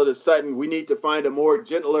 now, all of a sudden, we need to find a more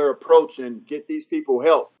gentler approach and get these people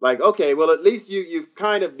help. Like, okay, well, at least you've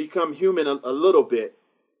kind of become human a little bit.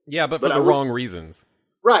 Yeah, but for the wrong reasons.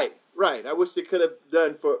 Right. I wish they could have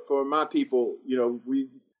done for my people,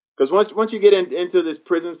 because once you get into this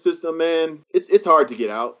prison system, man, it's hard to get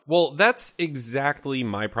out. Well, that's exactly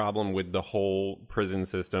my problem with the whole prison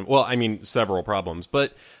system. Well, I mean, several problems,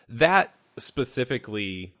 but that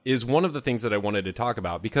specifically is one of the things that I wanted to talk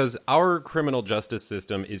about, because our criminal justice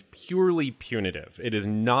system is purely punitive. It is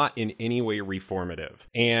not in any way reformative.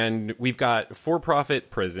 And we've got for-profit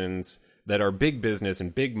prisons that are big business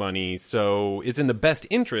and big money. So it's in the best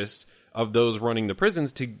interest of those running the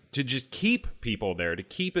prisons to just keep people there, to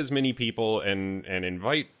keep as many people and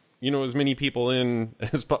invite as many people in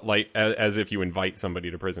as if you invite somebody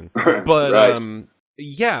to prison. But right.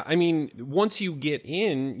 Yeah, I mean, once you get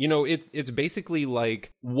in, it's basically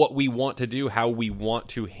like what we want to do, how we want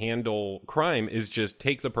to handle crime is just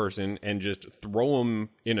take the person and just throw them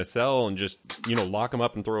in a cell and just, lock them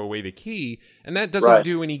up and throw away the key. And that doesn't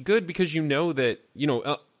do any good because that,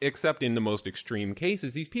 except in the most extreme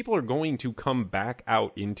cases, these people are going to come back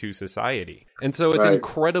out into society. And so it's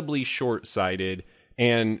incredibly short-sighted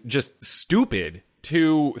and just stupid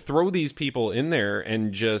to throw these people in there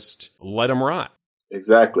and just let them rot.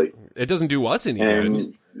 Exactly. It doesn't do us any good.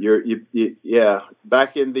 And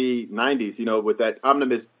back in the 90s, with that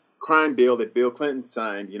omnibus crime bill that Bill Clinton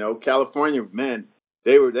signed, California, man,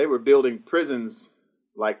 they were building prisons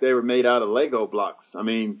like they were made out of Lego blocks. I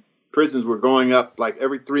mean, prisons were going up like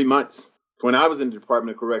every 3 months. When I was in the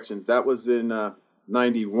Department of Corrections, that was in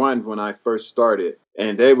 91 when I first started,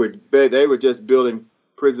 and they were just building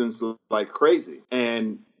prisons like crazy.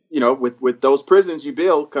 And with those prisons you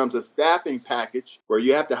build comes a staffing package where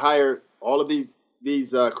you have to hire all of these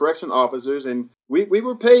correction officers, and we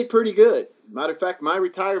were paid pretty good. Matter of fact, my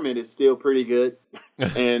retirement is still pretty good,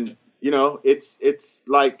 and it's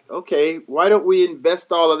like, okay, why don't we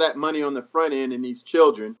invest all of that money on the front end in these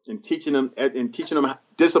children and teaching them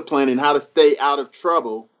discipline and how to stay out of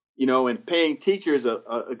trouble, and paying teachers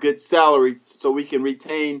a good salary so we can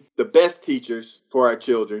retain the best teachers for our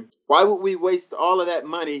children. Why would we waste all of that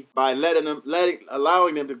money by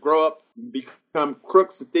allowing them to grow up, become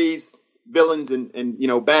crooks, thieves, villains,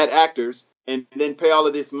 and bad actors, and then pay all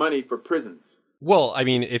of this money for prisons? Well, I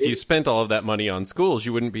mean, if you spent all of that money on schools,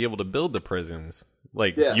 you wouldn't be able to build the prisons.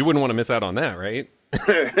 You wouldn't want to miss out on that, right?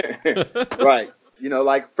 Right.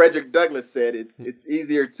 Like Frederick Douglass said, it's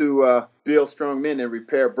easier to build strong men than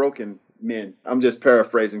repair broken men. I'm just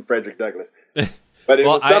paraphrasing Frederick Douglass. But it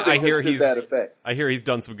was something to that effect. I hear he's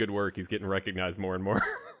done some good work. He's getting recognized more and more.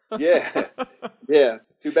 Yeah.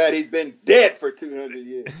 Too bad he's been dead for 200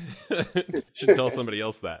 years. Should tell somebody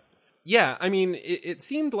else that. Yeah, I mean, it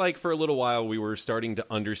seemed like for a little while we were starting to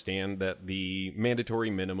understand that the mandatory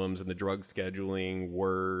minimums and the drug scheduling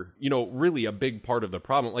were, really a big part of the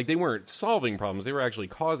problem. Like, they weren't solving problems, they were actually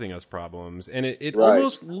causing us problems. And it Right.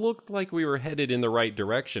 almost looked like we were headed in the right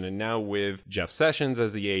direction. And now with Jeff Sessions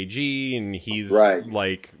as the AG, and he's Right.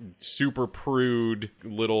 like super prude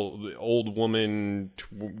little old woman,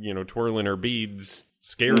 twirling her beads,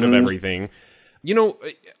 scared of everything.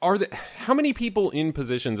 How many people in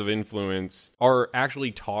positions of influence are actually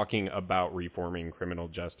talking about reforming criminal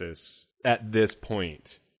justice at this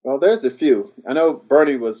point? Well, there's a few. I know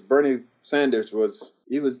Bernie Sanders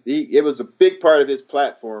it was a big part of his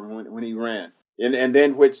platform when he ran. And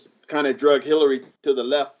then which kind of drug Hillary to the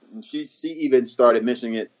left. And she even started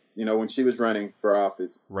mentioning it, when she was running for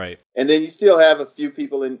office. Right. And then you still have a few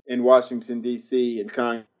people in Washington, D.C. and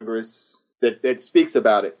Congress that speaks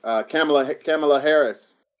about it. Kamala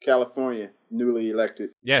Harris, California, newly elected.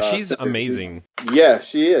 Yeah, she's amazing. Yeah,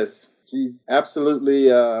 she is. She's absolutely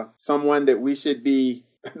someone that we should be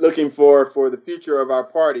looking for the future of our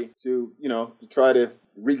party to try to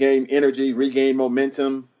regain energy, regain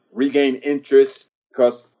momentum, regain interest.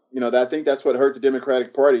 Because, I think that's what hurt the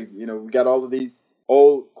Democratic Party. We got all of these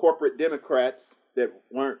old corporate Democrats that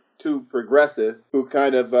weren't too progressive who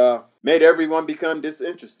kind of made everyone become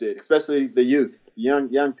disinterested, especially the youth,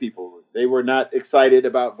 young people. They were not excited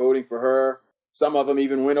about voting for her. Some of them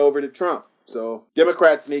even went over to Trump. So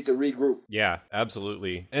Democrats need to regroup. Yeah,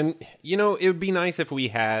 absolutely. And, it would be nice if we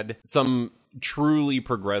had some truly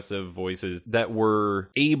progressive voices that were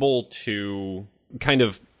able to kind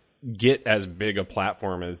of get as big a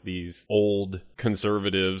platform as these old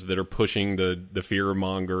conservatives that are pushing the fear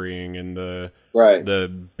mongering and the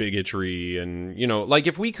bigotry. And,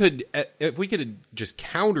 if we could just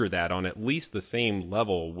counter that on at least the same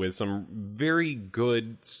level with some very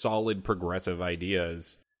good, solid, progressive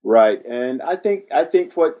ideas. Right. And I think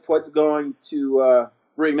what's going to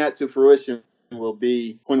bring that to fruition will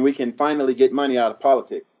be when we can finally get money out of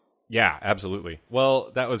politics. Yeah, absolutely.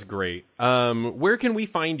 Well, that was great. Where can we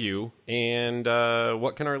find you, and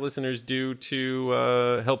what can our listeners do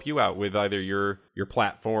to help you out with either your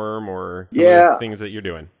platform or some of the things that you're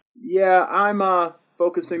doing? Yeah, I'm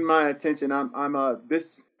focusing my attention. I'm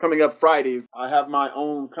this coming up Friday. I have my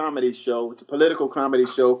own comedy show. It's a political comedy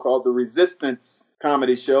show called The Resistance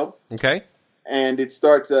Comedy Show. Okay. And it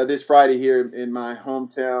starts this Friday here in my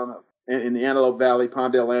hometown in the Antelope Valley,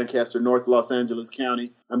 Palmdale, Lancaster, North Los Angeles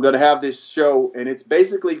County. I'm going to have this show, and it's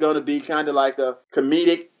basically going to be kind of like a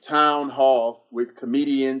comedic town hall with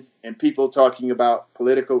comedians and people talking about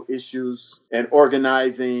political issues and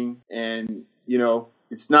organizing. And,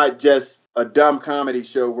 it's not just a dumb comedy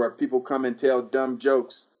show where people come and tell dumb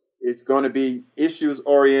jokes. It's going to be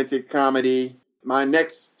issues-oriented comedy. My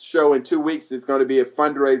next show in 2 weeks is going to be a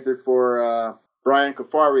fundraiser for Brian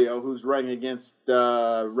Cafario, who's running against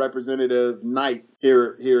Representative Knight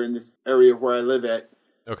here in this area where I live at.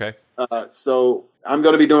 Okay. So I'm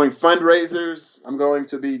going to be doing fundraisers. I'm going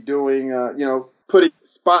to be doing, putting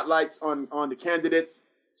spotlights on the candidates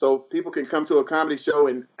so people can come to a comedy show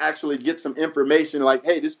and actually get some information like,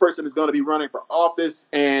 hey, this person is going to be running for office,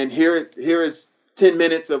 and here is 10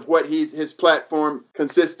 minutes of what his platform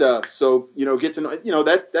consists of. So, get to know,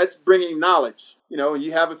 that's bringing knowledge,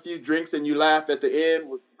 you have a few drinks and you laugh at the end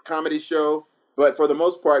with comedy show. But for the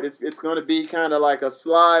most part, it's going to be kind of like a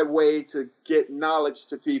sly way to get knowledge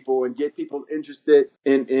to people and get people interested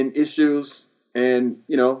in issues and,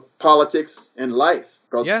 politics and life.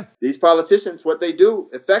 Because these politicians, what they do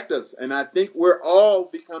affect us. And I think we're all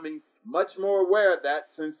becoming much more aware of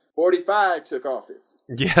that since 45 took office.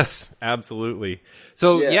 Yes, absolutely.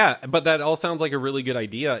 So, but that all sounds like a really good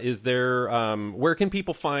idea. Is there, where can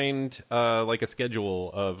people find like a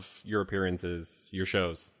schedule of your appearances, your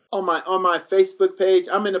shows? On my Facebook page,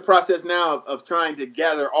 I'm in the process now of trying to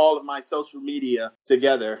gather all of my social media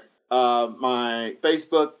together. My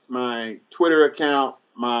Facebook, my Twitter account,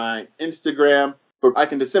 my Instagram. I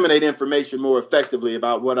can disseminate information more effectively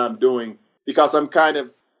about what I'm doing because I'm kind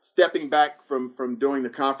of stepping back from doing the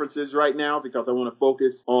conferences right now because I want to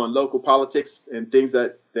focus on local politics and things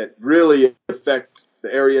that really affect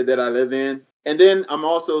the area that I live in. And then I'm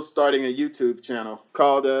also starting a YouTube channel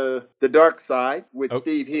called The Dark Side with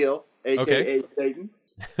Steve Hill, a.k.a. Satan.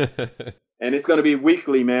 And it's going to be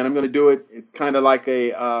weekly, man. I'm going to do it. It's kind of like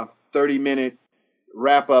a 30-minute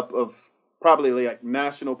wrap-up of probably like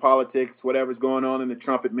national politics, whatever's going on in the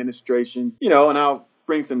Trump administration, and I'll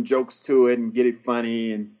bring some jokes to it and get it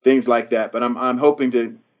funny and things like that. But I'm hoping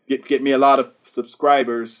to get me a lot of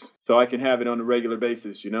subscribers so I can have it on a regular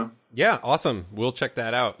basis, Yeah, awesome. We'll check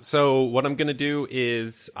that out. So what I'm going to do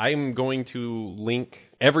is I'm going to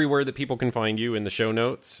link everywhere that people can find you in the show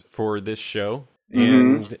notes for this show.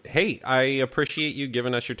 And hey, I appreciate you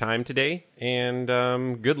giving us your time today, and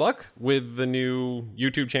good luck with the new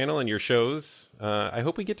YouTube channel and your shows. I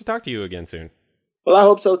hope we get to talk to you again soon. Well, I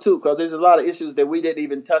hope so too, because there's a lot of issues that we didn't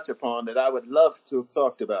even touch upon that I would love to have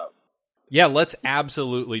talked about. Yeah, let's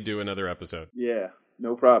absolutely do another episode. Yeah,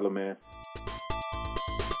 no problem, man.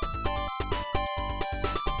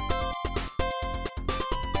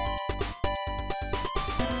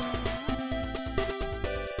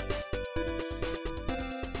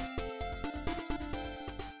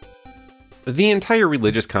 The entire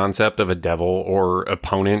religious concept of a devil or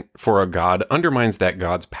opponent for a god undermines that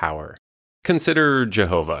god's power. Consider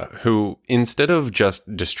Jehovah, who, instead of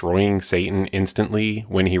just destroying Satan instantly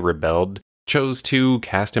when he rebelled, chose to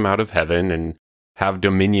cast him out of heaven and have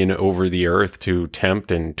dominion over the earth to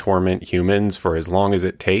tempt and torment humans for as long as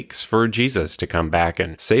it takes for Jesus to come back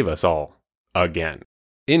and save us all. Again.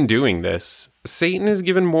 In doing this, Satan is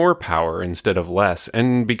given more power instead of less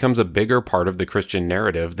and becomes a bigger part of the Christian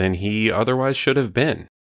narrative than he otherwise should have been.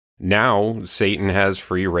 Now, Satan has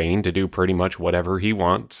free reign to do pretty much whatever he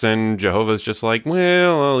wants, and Jehovah's just like,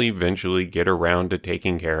 well, I'll eventually get around to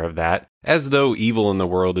taking care of that, as though evil in the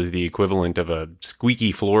world is the equivalent of a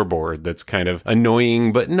squeaky floorboard that's kind of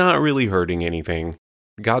annoying but not really hurting anything.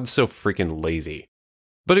 God's so freaking lazy.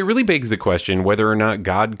 But it really begs the question whether or not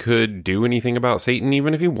God could do anything about Satan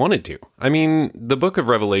even if he wanted to. I mean, the book of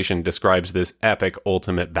Revelation describes this epic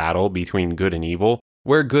ultimate battle between good and evil,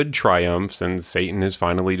 where good triumphs and Satan is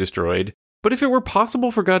finally destroyed. But if it were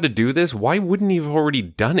possible for God to do this, why wouldn't he have already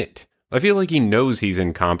done it? I feel like he knows he's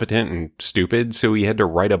incompetent and stupid, so he had to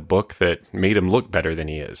write a book that made him look better than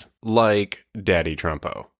he is. Like Daddy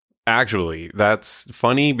Trumpo. Actually, that's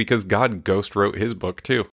funny because God ghost wrote his book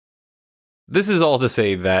too. This is all to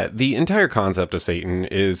say that the entire concept of Satan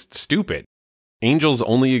is stupid. Angels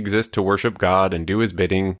only exist to worship God and do his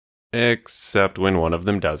bidding, except when one of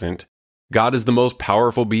them doesn't. God is the most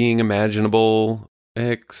powerful being imaginable,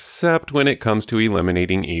 except when it comes to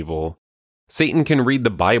eliminating evil. Satan can read the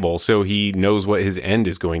Bible, so he knows what his end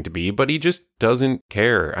is going to be, but he just doesn't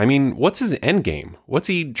care. I mean, what's his end game? What's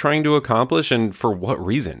he trying to accomplish, and for what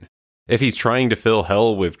reason? If he's trying to fill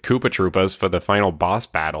hell with Koopa Troopas for the final boss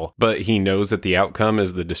battle, but he knows that the outcome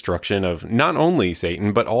is the destruction of not only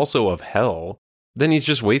Satan, but also of hell, then he's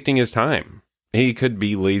just wasting his time. He could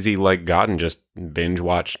be lazy like God and just binge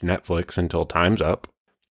watch Netflix until time's up.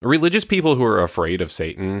 Religious people who are afraid of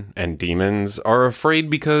Satan and demons are afraid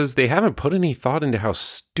because they haven't put any thought into how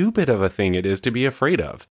stupid of a thing it is to be afraid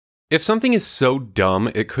of. If something is so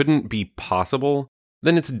dumb it couldn't be possible,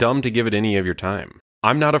 then it's dumb to give it any of your time.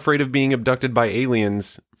 I'm not afraid of being abducted by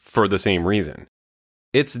aliens for the same reason.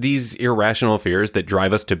 It's these irrational fears that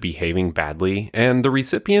drive us to behaving badly, and the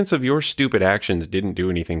recipients of your stupid actions didn't do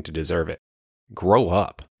anything to deserve it. Grow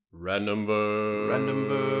up. Random verse. Random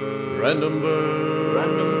verse. Random verse.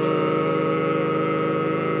 Random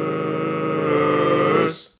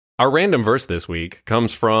verse. Our random verse this week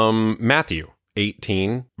comes from Matthew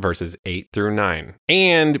 18, verses 8 through 9.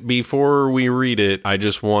 And before we read it, I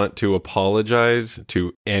just want to apologize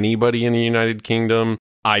to anybody in the United Kingdom.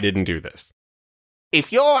 I didn't do this.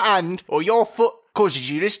 If your hand or your foot causes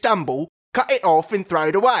you to stumble, cut it off and throw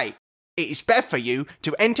it away. It is better for you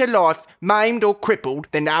to enter life maimed or crippled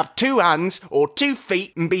than to have 2 hands or 2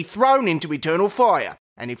 feet and be thrown into eternal fire.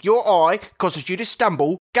 And if your eye causes you to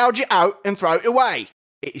stumble, gouge it out and throw it away.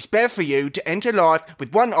 It is better for you to enter life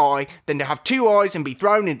with 1 eye than to have 2 eyes and be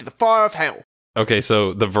thrown into the fire of hell. Okay,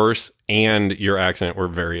 so the verse and your accent were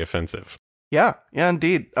very offensive. Yeah,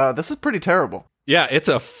 indeed. This is pretty terrible. Yeah, it's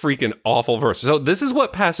a freaking awful verse. So this is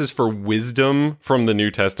what passes for wisdom from the New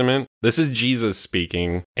Testament. This is Jesus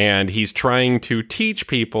speaking, and he's trying to teach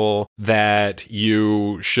people that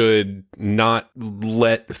you should not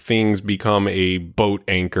let things become a boat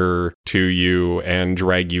anchor to you and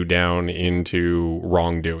drag you down into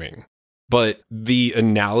wrongdoing. But the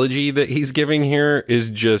analogy that he's giving here is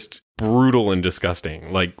just brutal and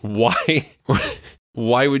disgusting. Like, why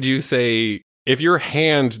would you say, if your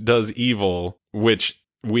hand does evil, which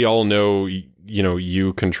we all know,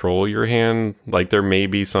 you control your hand. Like, there may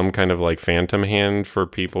be some kind of like phantom hand for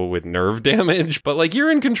people with nerve damage, but like,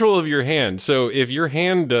 you're in control of your hand. So if your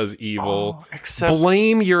hand does evil,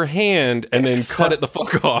 blame your hand and then cut it the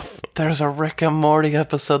fuck off. There's a Rick and Morty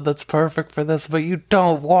episode that's perfect for this, but you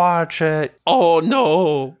don't watch it. Oh,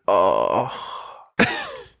 no. Oh.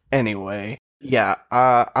 Anyway. Yeah,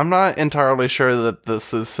 I'm not entirely sure that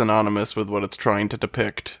this is synonymous with what it's trying to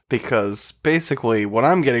depict, because basically what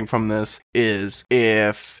I'm getting from this is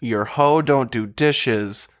if your hoe don't do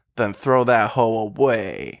dishes, then throw that hoe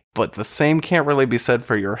away. But the same can't really be said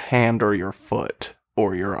for your hand or your foot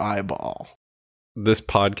or your eyeball. This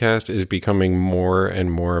podcast is becoming more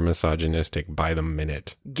and more misogynistic by the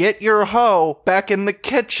minute. Get your hoe back in the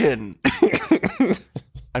kitchen!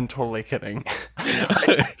 I'm totally kidding.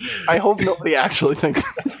 I hope nobody actually thinks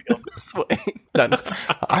I feel this way.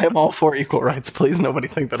 I am all for equal rights. Please, nobody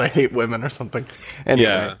think that I hate women or something. Anyway.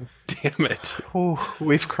 Yeah, damn it. Ooh,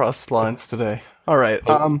 we've crossed lines today. All right.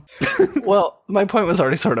 Well, my point was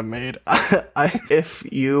already sort of made. If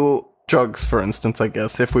you... drugs, for instance, I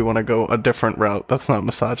guess, if we want to go a different route that's not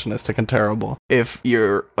misogynistic and terrible. If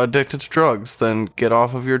you're addicted to drugs, then get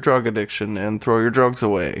off of your drug addiction and throw your drugs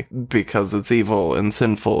away because it's evil and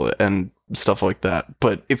sinful and stuff like that.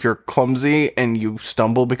 But if you're clumsy and you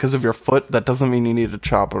stumble because of your foot, that doesn't mean you need to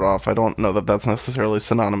chop it off. I don't know that that's necessarily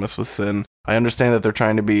synonymous with sin. I understand that they're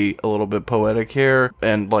trying to be a little bit poetic here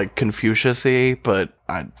and like Confucius-y, but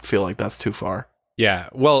I feel like that's too far. Yeah,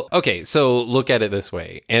 well, okay, so look at it this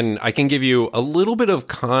way, and I can give you a little bit of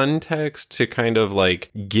context to kind of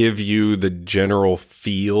like give you the general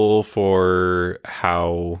feel for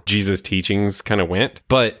how Jesus' teachings kind of went.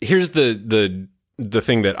 But here's the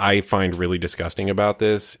thing that I find really disgusting about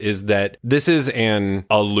this is that this is an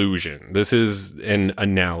allusion. This is an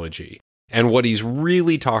analogy. And what he's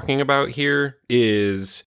really talking about here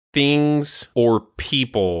is things or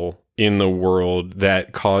people in the world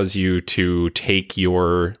that cause you to take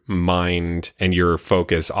your mind and your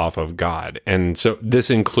focus off of God. And so this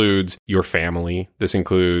includes your family. This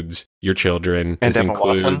includes your children. And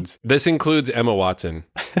This includes Emma Watson.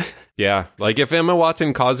 Yeah. Like if Emma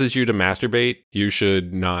Watson causes you to masturbate, you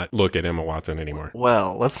should not look at Emma Watson anymore.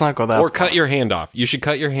 Well, let's not go that far. Or cut your hand off. You should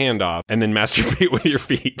cut your hand off and then masturbate with your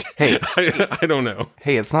feet. Hey. I don't know.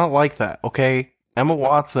 Hey, it's not like that, okay? Emma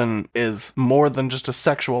Watson is more than just a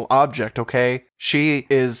sexual object, okay? She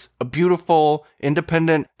is a beautiful,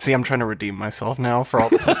 independent... See, I'm trying to redeem myself now for all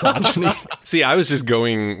this misogyny. See, I was just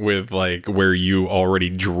going with, like, where you already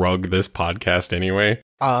drug this podcast anyway.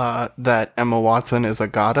 That Emma Watson is a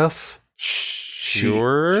goddess.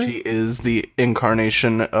 Sure. She is the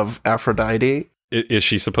incarnation of Aphrodite. Is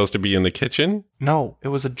she supposed to be in the kitchen? No, it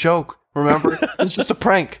was a joke. Remember? It's just a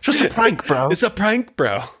prank. Just a prank, bro. It's a prank,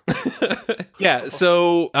 bro. Yeah,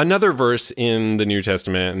 so another verse in the New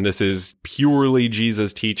Testament, and this is purely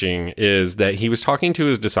Jesus' teaching, is that he was talking to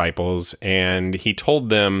his disciples, and he told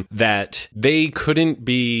them that they couldn't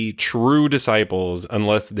be true disciples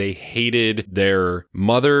unless they hated their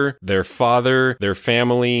mother, their father, their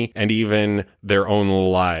family, and even their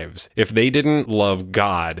own lives. If they didn't love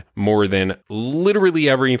God more than literally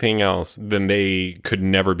everything else, then they could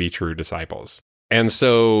never be true disciples. And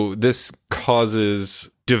so this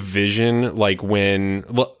causes division, like when,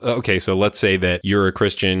 okay, so let's say that you're a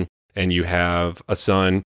Christian and you have a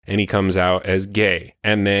son and he comes out as gay.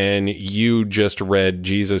 And then you just read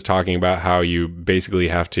Jesus talking about how you basically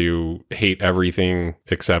have to hate everything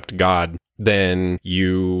except God. Then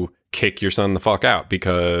you kick your son the fuck out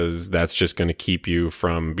because that's just going to keep you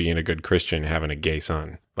from being a good Christian, having a gay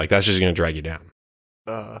son. Like that's just going to drag you down.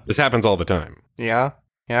 This happens all the time. Yeah.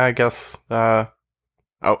 Yeah, I guess.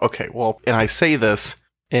 Okay, well, and I say this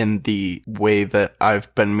in the way that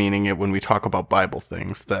I've been meaning it when we talk about Bible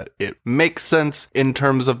things, that it makes sense in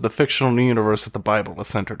terms of the fictional universe that the Bible is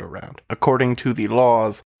centered around, according to the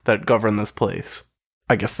laws that govern this place.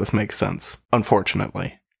 I guess this makes sense,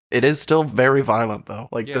 unfortunately. It is still very violent, though.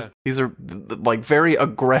 Like, yeah. These are, like, very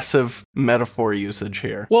aggressive metaphor usage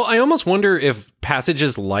here. Well, I almost wonder if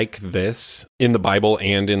passages like this in the Bible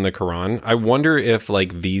and in the Quran, I wonder if,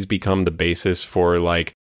 like, these become the basis for,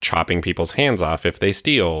 like, chopping people's hands off if they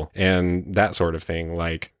steal and that sort of thing.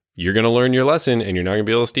 Like, you're going to learn your lesson and you're not going to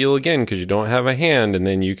be able to steal again because you don't have a hand, and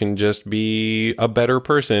then you can just be a better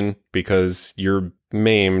person because you're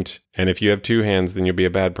maimed. And if you have 2 hands, then you'll be a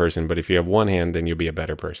bad person. But if you have 1 hand, then you'll be a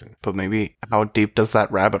better person. But maybe how deep does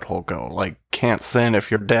that rabbit hole go? Like, can't sin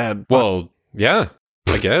if you're dead. Well, yeah,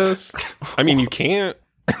 I guess. I mean, you can't.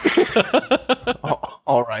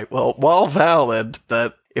 All right. Well, while valid,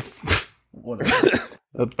 that if whatever,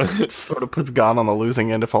 that sort of puts God on the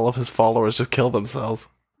losing end if all of his followers just kill themselves.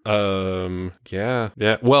 Yeah.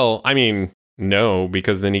 Well, I mean, no,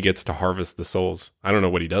 because then he gets to harvest the souls. I don't know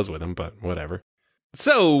what he does with them, but whatever.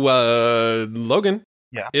 So, Logan.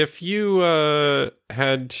 Yeah. If you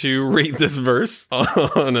had to rate this verse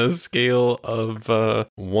on a scale of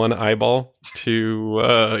 1 eyeball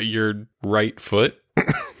to your right foot,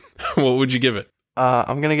 what would you give it?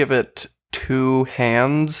 I'm gonna give it 2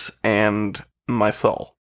 hands and my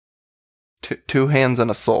soul. 2 hands and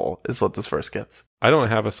a soul is what this verse gets. I don't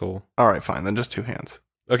have a soul. All right, fine. Then just 2 hands.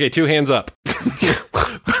 Okay, 2 hands up.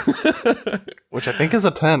 Which I think is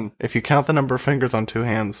a 10, if you count the number of fingers on 2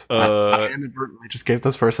 hands. I inadvertently just gave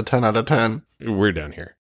this verse a 10 out of 10. We're done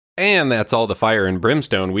here. And that's all the fire and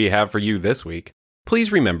brimstone we have for you this week.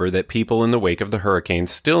 Please remember that people in the wake of the hurricane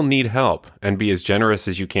still need help, and be as generous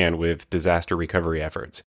as you can with disaster recovery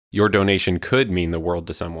efforts. Your donation could mean the world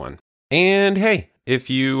to someone. And hey, if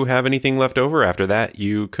you have anything left over after that,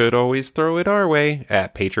 you could always throw it our way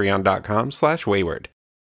at patreon.com/wayward.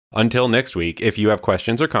 Until next week, if you have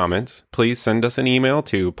questions or comments, please send us an email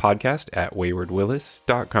to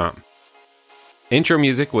podcast@waywardwillis.com. Intro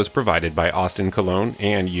music was provided by Austin Cologne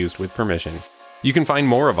and used with permission. You can find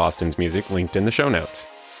more of Austin's music linked in the show notes.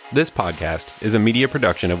 This podcast is a media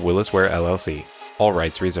production of Willisware LLC. All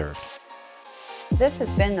rights reserved. This has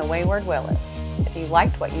been The Wayward Willis. If you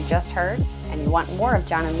liked what you just heard and you want more of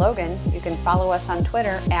John and Logan, you can follow us on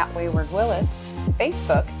Twitter @WaywardWillis,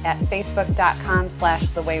 Facebook at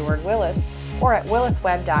facebook.com/TheWaywardWillis, or at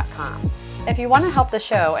willisweb.com. If you want to help the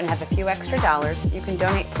show and have a few extra dollars, you can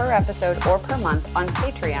donate per episode or per month on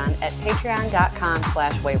Patreon at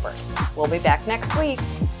patreon.com/wayward. We'll be back next week.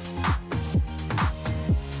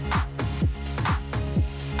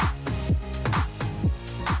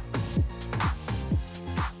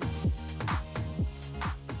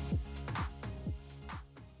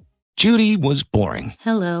 Judy was boring.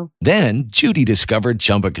 Hello. Then Judy discovered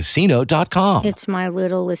ChumbaCasino.com. It's my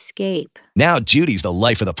little escape. Now Judy's the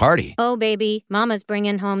life of the party. Oh, baby, mama's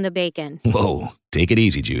bringing home the bacon. Whoa, take it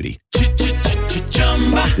easy, Judy.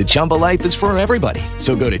 The Chumba life is for everybody.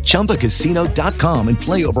 So go to ChumbaCasino.com and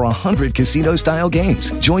play over 100 casino-style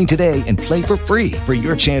games. Join today and play for free for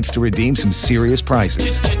your chance to redeem some serious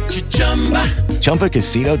prizes.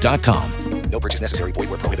 ChumbaCasino.com. No purchase necessary. Void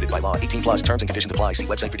where prohibited by law. 18+ terms and conditions apply. See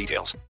website for details.